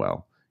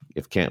Cantwell.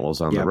 If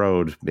Cantwell's on the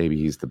road, maybe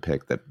he's the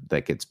pick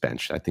that gets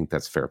benched. I think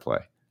that's fair play.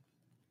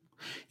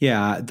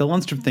 Yeah, the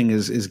Lundstrom thing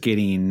is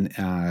getting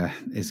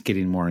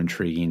more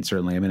intriguing.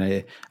 Certainly, I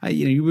mean,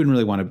 you wouldn't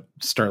really want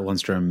to start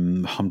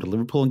Lundstrom home to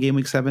Liverpool in game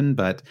week 7,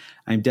 but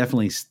I'm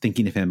definitely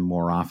thinking of him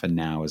more often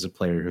now as a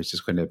player who's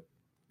just going to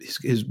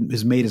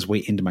has made his way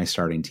into my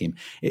starting team.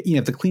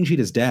 If the clean sheet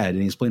is dead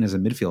and he's playing as a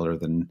midfielder,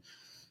 then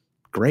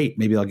great.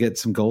 Maybe I'll get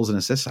some goals and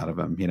assists out of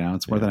him.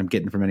 It's more than I'm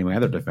getting from any of my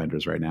other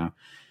defenders right now.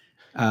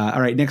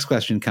 All right, next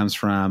question comes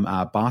from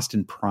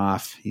Boston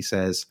Prof. He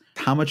says,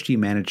 how much do you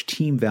manage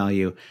team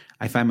value?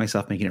 I find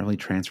myself making early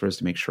transfers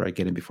to make sure I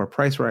get in before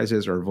price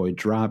rises or avoid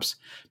drops,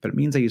 but it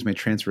means I use my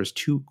transfers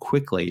too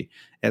quickly.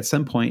 At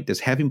some point,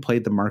 does having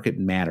played the market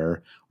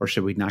matter, or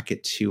should we not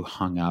get too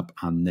hung up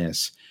on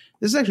this?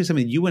 This is actually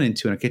something you went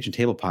into in a kitchen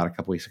table pod a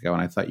couple weeks ago,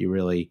 and I thought you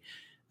really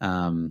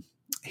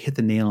hit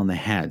the nail on the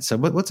head. So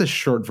what's a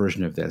short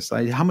version of this?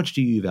 How much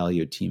do you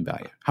value team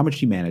value? How much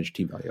do you manage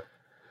team value?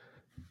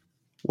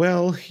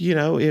 Well,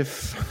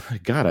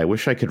 I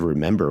wish I could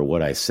remember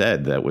what I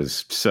said that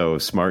was so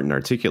smart and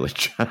articulate,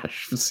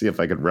 Josh. Let's see if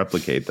I could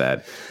replicate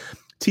that.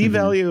 Team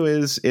value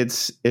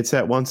it's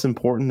at once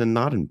important and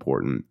not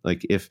important.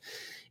 Like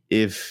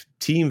if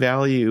team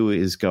value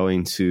is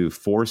going to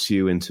force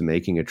you into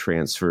making a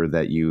transfer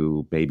that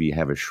you maybe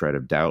have a shred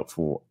of doubt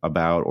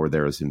about, or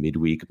there is a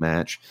midweek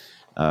match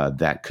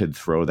that could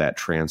throw that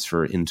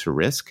transfer into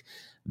risk,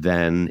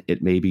 then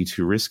it may be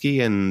too risky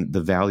and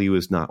the value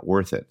is not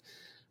worth it.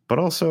 But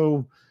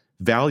also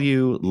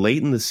value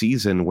late in the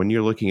season when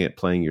you're looking at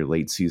playing your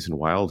late season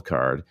wild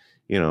card,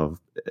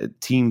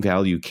 team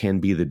value can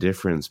be the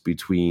difference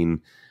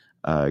between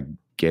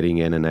getting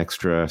in an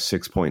extra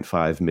 6.5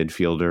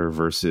 midfielder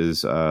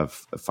versus a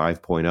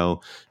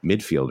 5.0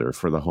 midfielder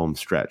for the home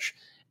stretch.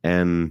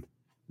 And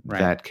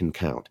that can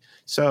count.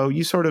 So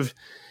you sort of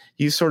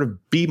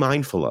be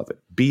mindful of it,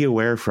 be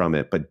aware from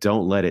it, but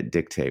don't let it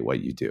dictate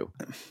what you do.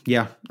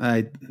 Yeah,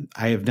 I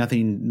have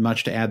nothing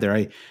much to add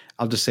there.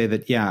 I'll just say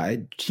that,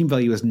 team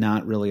value is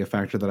not really a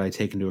factor that I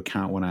take into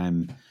account when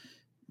I'm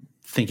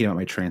thinking about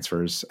my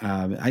transfers.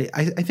 I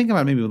think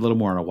about maybe a little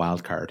more on a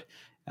wild card.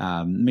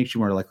 Makes you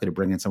more likely to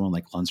bring in someone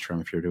like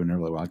Lundstrom if you're doing an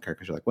early wild card,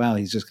 because you're like, well,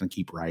 he's just going to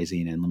keep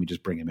rising, and let me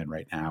just bring him in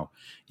right now,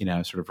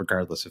 sort of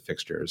regardless of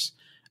fixtures,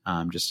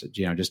 just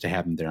to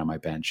have him there on my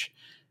bench.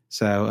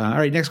 So, all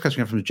right, next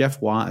question comes from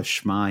Jeff Waugh of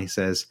Schma. He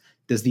says,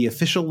 does the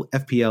official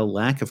FPL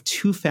lack of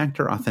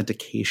two-factor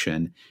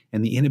authentication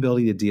and the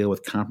inability to deal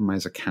with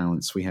compromised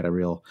accounts? We had a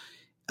real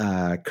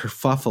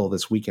kerfuffle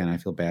this weekend. I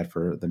feel bad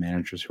for the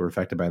managers who were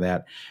affected by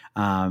that.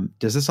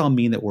 Does this all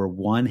mean that we're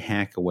one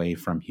hack away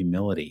from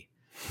humility?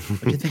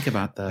 What do you think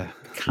about the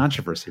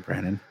controversy,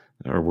 Brandon?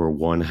 Or we're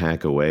one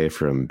hack away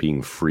from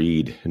being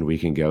freed and we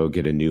can go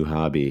get a new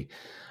hobby.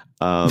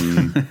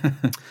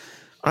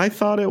 I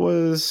thought it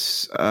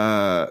was,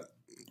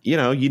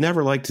 you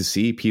never like to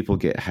see people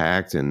get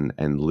hacked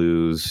and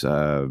lose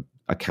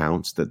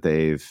accounts that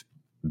they've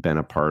been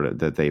a part of,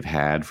 that they've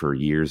had for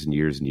years and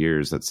years and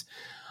years. That's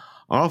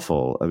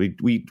awful. I mean,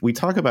 we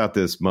talk about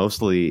this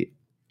mostly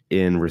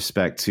in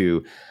respect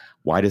to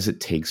why does it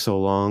take so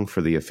long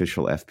for the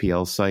official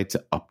FPL site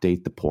to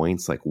update the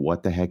points? Like,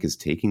 what the heck is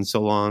taking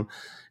so long?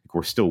 Like,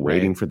 we're still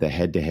waiting for the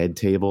head-to-head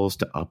tables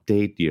to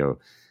update,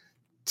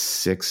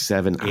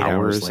 6-7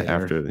 hours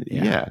after.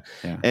 Yeah.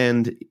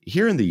 And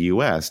here in the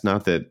US,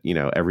 not that,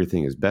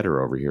 everything is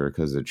better over here,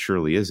 because it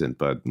surely isn't,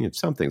 but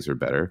some things are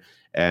better.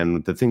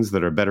 And the things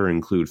that are better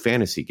include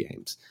fantasy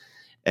games.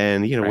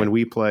 And, when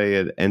we play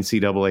an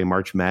NCAA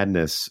March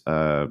Madness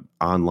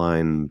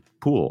online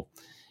pool,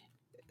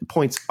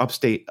 points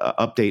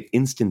update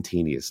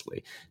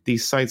instantaneously.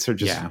 These sites are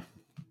just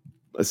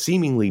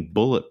seemingly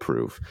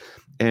bulletproof.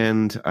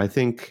 And I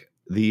think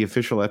the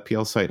official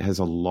FPL site has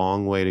a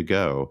long way to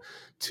go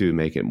to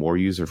make it more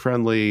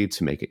user-friendly,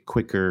 to make it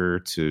quicker,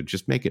 to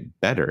just make it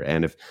better.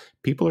 And if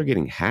people are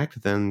getting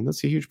hacked, then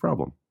that's a huge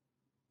problem.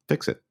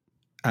 Fix it.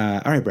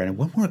 All right, Brandon,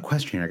 one more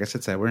question here. I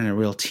guess we're in a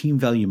real team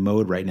value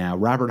mode right now.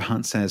 Robert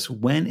Hunt says,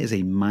 when is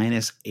a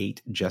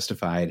 -8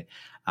 justified?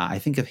 I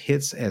think of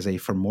hits as a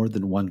for more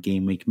than one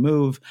game week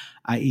move,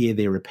 i.e.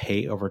 they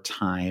repay over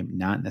time,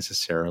 not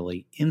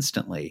necessarily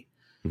instantly.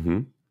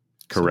 Mm-hmm.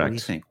 So what do you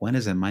Correct. think? When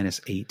is a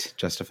 -8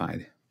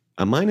 justified?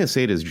 A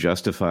 -8 is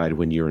justified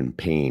when you're in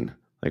pain.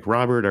 Like,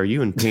 Robert, are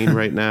you in pain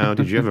right now?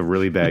 Did you have a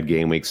really bad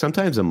game week?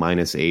 Sometimes a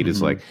 -8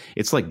 is like,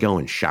 it's like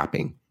going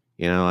shopping.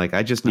 You know, like,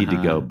 I just need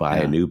to go buy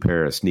a new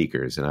pair of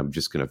sneakers and I'm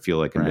just going to feel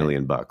like $1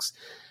 million.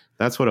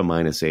 That's what a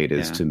 -8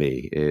 is to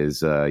me,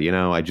 is, I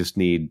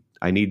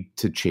need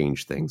to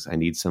change things. I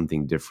need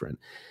something different.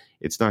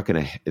 It's probably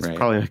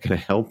not going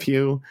to help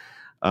you.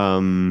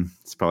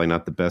 It's probably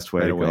not the best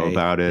way to go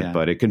about it,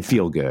 but it can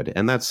feel good.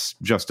 And that's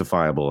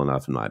justifiable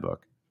enough in my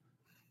book.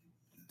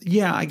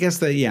 Yeah, I guess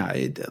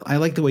that. I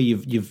like the way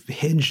you've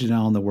hinged it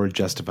on the word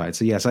justified.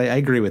 So yes, I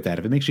agree with that.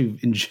 If it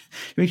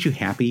makes you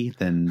happy,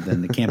 then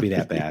it can't be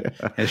that bad,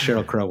 as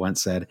Sheryl Crow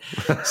once said.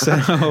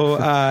 So,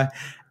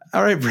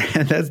 all right,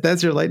 Brad,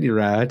 that's your lightning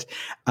round.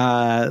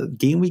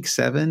 Game week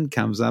 7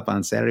 comes up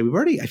on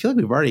Saturday. I feel like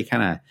we've already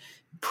kind of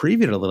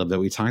previewed it a little bit.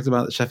 We talked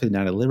about Sheffield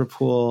United,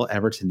 Liverpool,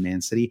 Everton,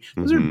 Man City.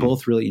 Those are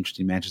both really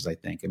interesting matches, I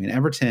think. I mean,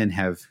 Everton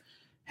have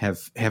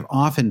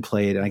often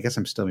played, and I guess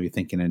I'm still maybe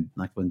thinking in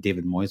like when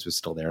David Moyes was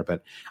still there,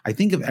 but I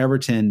think of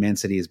Everton, Man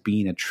City as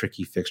being a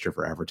tricky fixture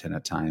for Everton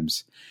at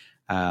times.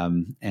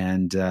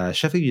 And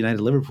Sheffield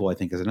United, Liverpool, I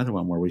think, is another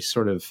one where we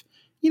sort of,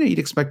 you'd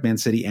expect Man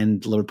City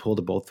and Liverpool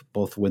to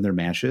both win their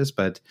matches,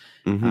 but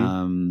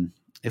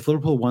if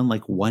Liverpool won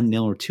like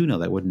 1-0 or 2-0,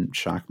 that wouldn't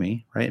shock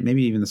me, right?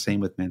 Maybe even the same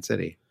with Man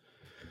City.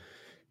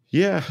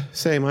 Yeah,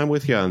 same. I'm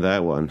with you on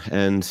that one.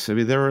 And I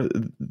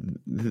mean,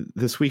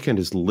 this weekend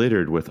is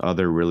littered with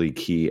other really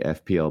key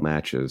FPL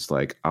matches.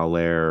 Like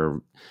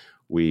Aller,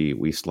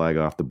 we slag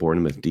off the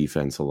Bournemouth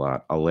defense a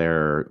lot.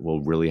 Aller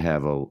will really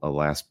have a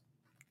last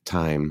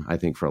time, I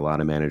think, for a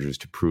lot of managers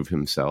to prove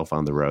himself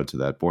on the road to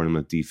that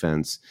Bournemouth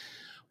defense.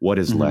 What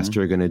is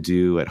Leicester going to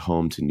do at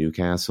home to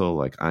Newcastle?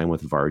 Like, I'm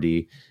with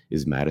Vardy.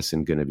 Is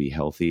Maddison going to be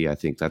healthy? I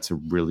think that's a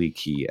really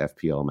key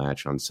FPL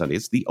match on Sunday.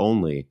 It's the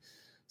only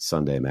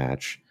Sunday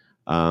match.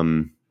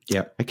 I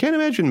can't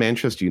imagine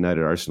Manchester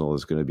United Arsenal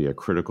is going to be a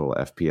critical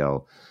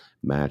FPL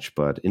match,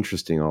 but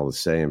interesting all the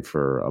same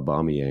for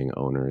Aubameyang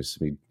owners.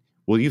 I mean,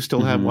 will you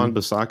still have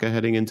Wan-Bissaka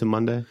heading into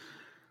Monday?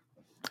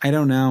 I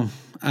don't know.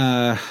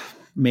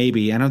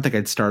 Maybe. I don't think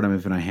I'd start him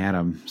if I had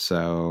him.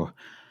 So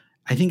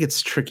I think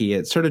it's tricky.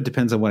 It sort of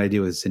depends on what I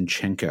do with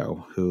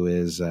Zinchenko, who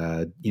is,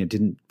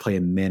 didn't play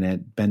a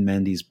minute. Ben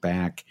Mendy's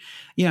back.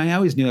 I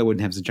always knew I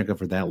wouldn't have Zinchenko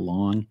for that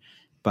long.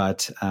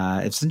 But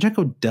if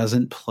Zinchenko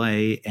doesn't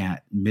play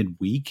at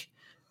midweek,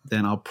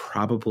 then I'll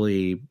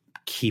probably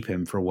keep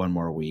him for one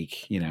more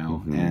week,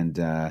 And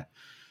I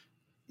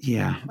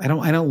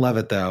don't love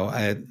it though.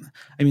 I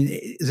mean,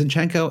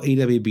 Zinchenko,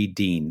 AWB,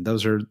 Dean,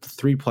 those are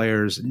 3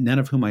 players, none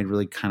of whom I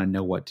really kind of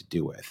know what to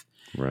do with.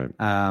 Right.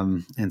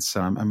 And so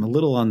I'm a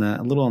little on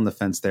the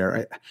fence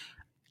there.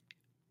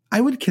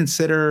 I would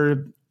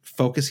consider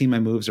focusing my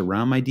moves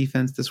around my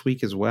defense this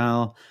week as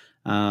well.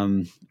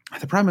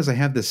 The problem is I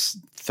have this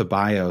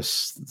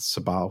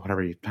Sabal,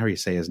 however you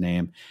say his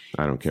name.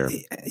 I don't care.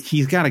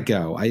 He's got to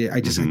go. I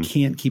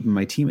can't keep him in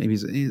my team.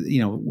 He's,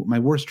 my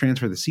worst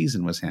transfer of the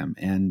season was him,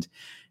 and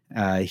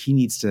he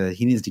needs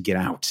to get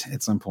out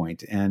at some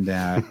point. And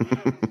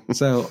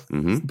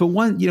but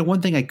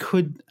one thing I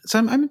could. So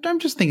I'm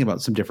just thinking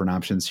about some different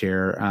options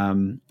here. I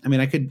mean,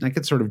 I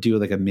could sort of do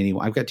like a mini.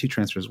 I've got 2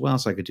 transfers as well,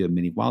 so I could do a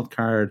mini wild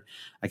card.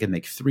 I could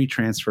make 3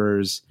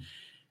 transfers.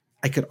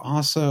 I could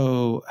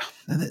also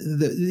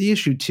the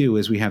issue too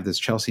is we have this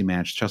Chelsea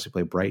match. Chelsea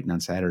play Brighton on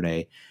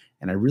Saturday,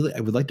 and I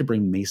would like to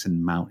bring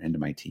Mason Mount into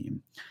my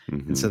team.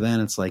 And so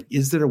then it's like,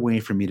 is there a way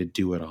for me to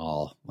do it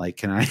all? Like,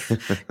 can I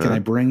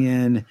bring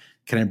in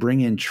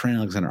Trent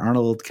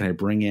Alexander-Arnold? Can I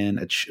bring in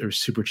a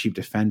super cheap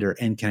defender?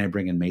 And can I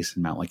bring in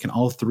Mason Mount? Like, can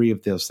all 3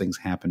 of those things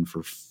happen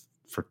for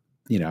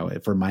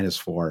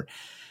 -4?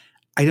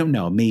 I don't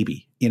know,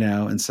 maybe,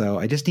 and so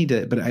I just need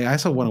to, but I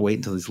also want to wait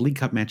until these League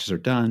Cup matches are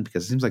done,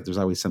 because it seems like there's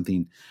always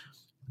something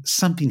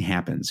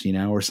happens,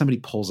 or somebody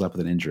pulls up with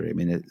an injury. I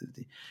mean,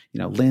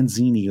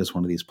 Lanzini is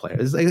one of these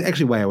players. It's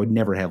actually why I would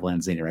never have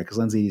Lanzini, right? Because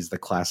Lanzini is the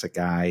classic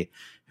guy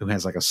who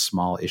has like a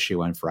small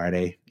issue on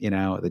Friday,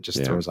 that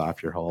just throws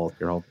off your whole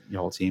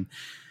team.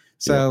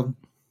 So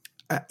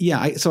I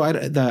guess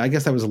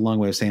that was a long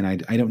way of saying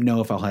I don't know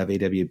if I'll have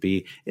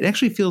AWB. It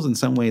actually feels in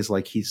some ways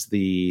like he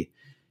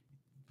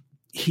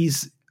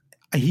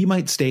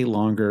might stay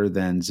longer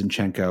than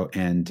Zinchenko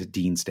and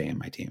Dean stay in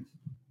my team,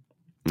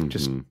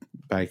 just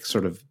by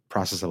sort of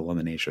process of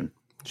elimination.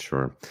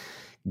 Sure.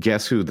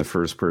 Guess who the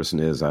first person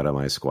is out of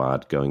my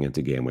squad going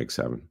into game week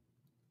 7?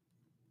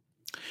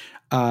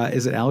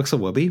 Is it Alex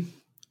Iwobi?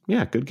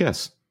 Yeah, good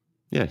guess.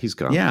 Yeah, he's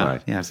gone. Yeah, Bye.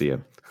 yeah. See ya.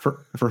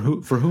 For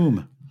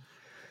whom?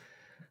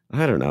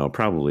 I don't know.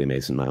 Probably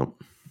Mason Mount.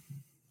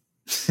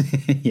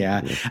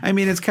 Yeah, I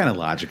mean, it's kind of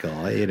logical,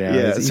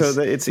 Yeah, so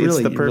it's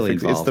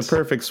the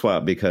perfect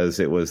swap,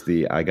 because it was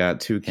I got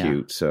too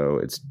cute, so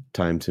it's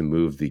time to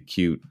move the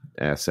cute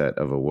asset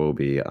of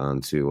Iwobi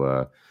onto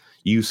a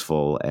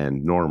useful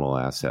and normal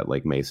asset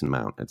like Mason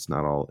Mount. It's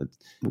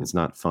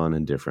not fun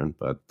and different,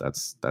 but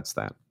that's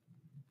that.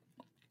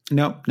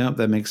 Nope.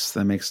 That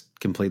makes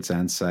complete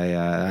sense.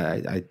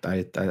 I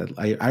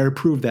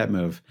approve that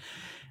move.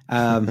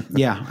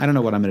 Yeah, I don't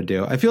know what I'm going to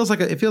do. It feels like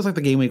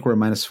the game week where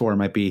 -4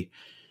 might be.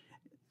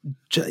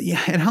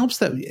 Yeah, it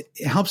helps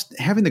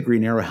having the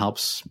green arrow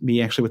helps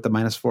me actually with the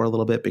 -4 a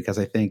little bit, because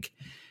I think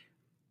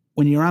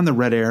when you're on the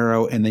red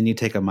arrow and then you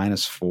take a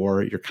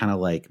 -4, you're kind of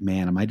like,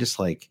 man, am I just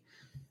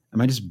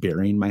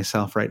burying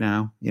myself right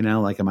now? You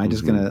know, like, am I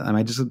just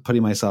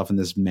putting myself in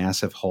this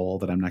massive hole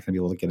that I'm not going to be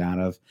able to get out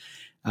of?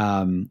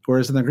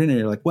 Whereas in the green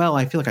area, you're like, well,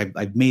 I feel like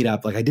I've made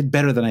up, like I did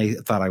better than I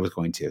thought I was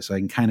going to. So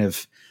I can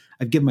I've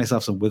given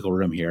myself some wiggle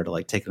room here to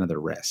like take another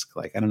risk.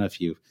 Like, I don't know if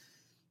you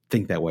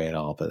think that way at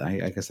all, but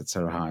I guess that's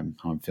sort of how I'm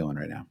feeling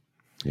right now.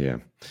 Yeah.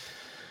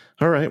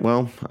 All right.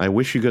 Well, I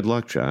wish you good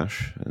luck,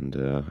 Josh. And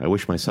I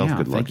wish myself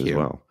good luck as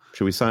well.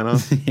 Should we sign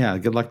off? Yeah.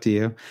 Good luck to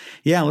you.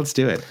 Yeah, let's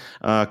do it.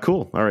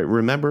 Cool. All right.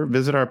 Remember,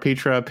 visit our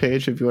Patreon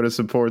page if you want to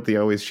support the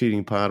Always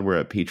Cheating Pod. We're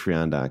at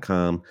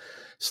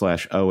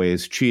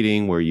patreon.com/always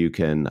cheating, where you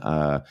can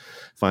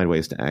find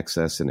ways to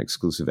access an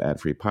exclusive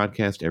ad-free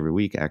podcast every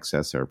week,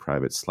 access our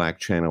private Slack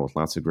channel with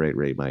lots of great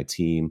Rate My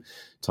Team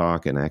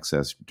talk, and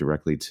access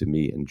directly to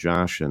me and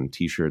Josh, and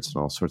t-shirts and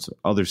all sorts of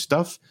other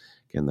stuff.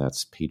 Again,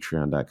 that's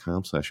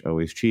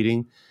patreon.com/always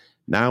cheating.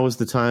 Now is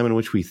the time in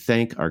which we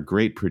thank our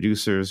great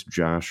producers.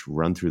 Josh,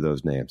 run through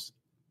those names.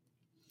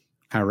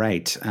 All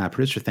right.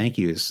 Producer thank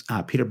yous.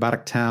 Peter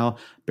Boddicktal,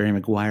 Barry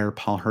McGuire,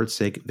 Paul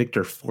Herzig,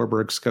 Victor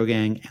Forberg,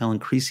 Skogang, Alan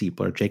Creasy,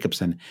 Blair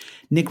Jacobson,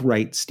 Nick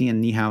Wright,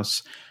 Stan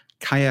Niehaus,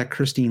 Kaya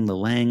Christine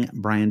Lelang,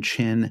 Brian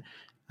Chin,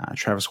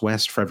 Travis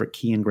West, Frederick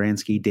Kean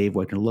Gransky, Dave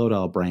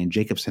Wagner-Lodahl, Brian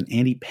Jacobson,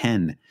 Andy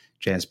Penn,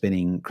 Jazz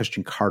Binning,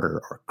 Christian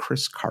Carter, or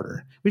Chris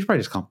Carter. We should probably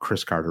just call him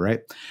Chris Carter,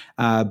 right?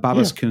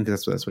 Babas Kuhn,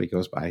 because that's what he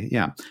goes by.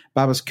 Yeah.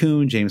 Babas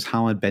Kuhn, James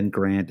Holland, Ben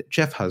Grant,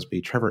 Jeff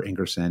Husby, Trevor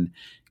Ingerson.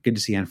 Good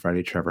to see you on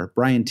Friday, Trevor.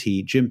 Brian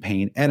T., Jim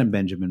Payne, Adam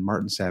Benjamin,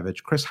 Martin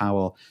Savage, Chris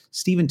Howell,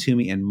 Stephen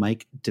Toomey, and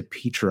Mike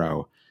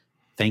DePietro.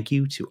 Thank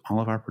you to all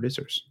of our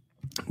producers.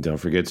 Don't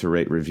forget to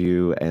rate,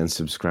 review, and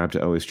subscribe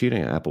to Always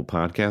Cheating on Apple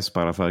Podcasts,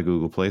 Spotify,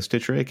 Google Play,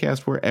 Stitcher,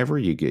 Acast, wherever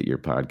you get your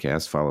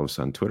podcasts. Follow us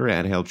on Twitter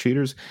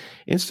 @HailCheaters,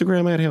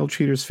 Instagram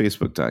 @HailCheaters,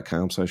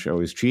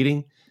 Facebook.com/Always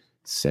Cheating.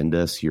 Send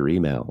us your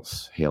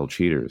emails,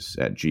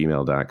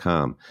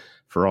 hailcheaters@gmail.com.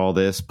 For all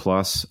this,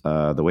 plus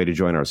the way to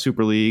join our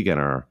Super League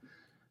and our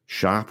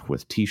shop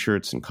with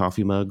t-shirts and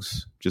coffee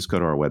mugs, just go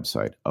to our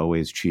website,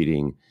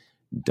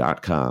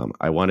 alwayscheating.com.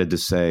 I wanted to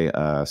say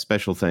a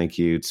special thank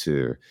you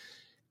to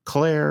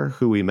Claire,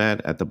 who we met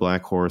at the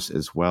Black Horse,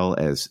 as well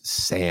as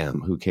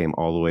Sam, who came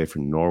all the way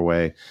from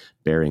Norway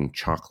bearing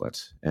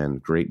chocolate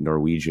and great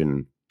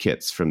Norwegian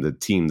kits from the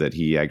team that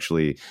he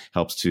actually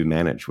helps to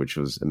manage, which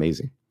was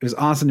amazing. It was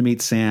awesome to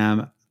meet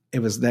Sam.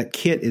 That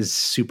kit is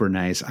super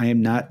nice. I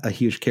am not a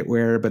huge kit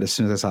wearer, but as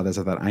soon as I saw this,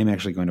 I thought I'm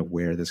actually going to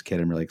wear this kit.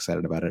 I'm really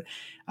excited about it.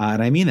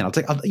 And I mean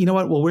that. You know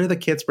what? We'll wear the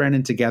kits,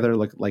 Brandon, together,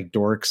 look like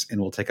dorks, and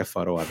we'll take a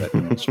photo of it,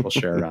 and we'll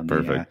share it on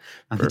the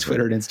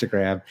Twitter and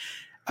Instagram.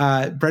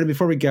 Brendan,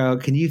 before we go,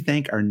 can you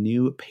thank our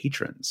new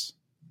patrons?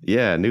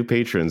 Yeah, new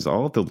patrons,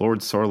 all at the Lord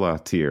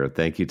Sorloth tier.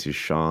 Thank you to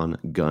Sean,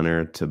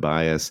 Gunnar,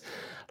 Tobias,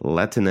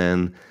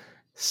 Letinen,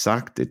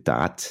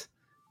 Saktitat,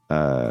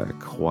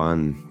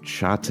 Kwan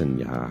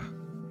Chatanya,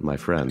 my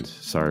friend.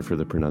 Sorry for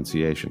the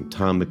pronunciation.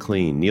 Tom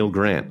McLean, Neil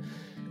Grant,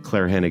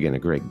 Claire Hennigan,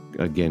 great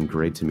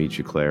to meet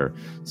you, Claire.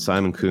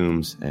 Simon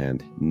Coombs,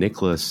 and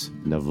Nicholas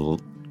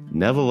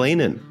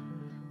Nevelainen.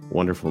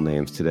 Wonderful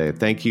names today.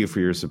 Thank you for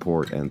your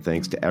support, and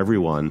thanks to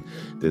everyone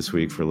this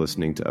week for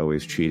listening to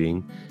Always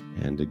Cheating,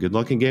 and good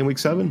luck in Game Week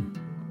 7.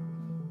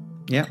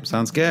 Yeah,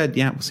 sounds good.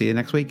 Yeah, we'll see you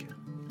next week.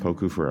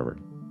 Poku forever.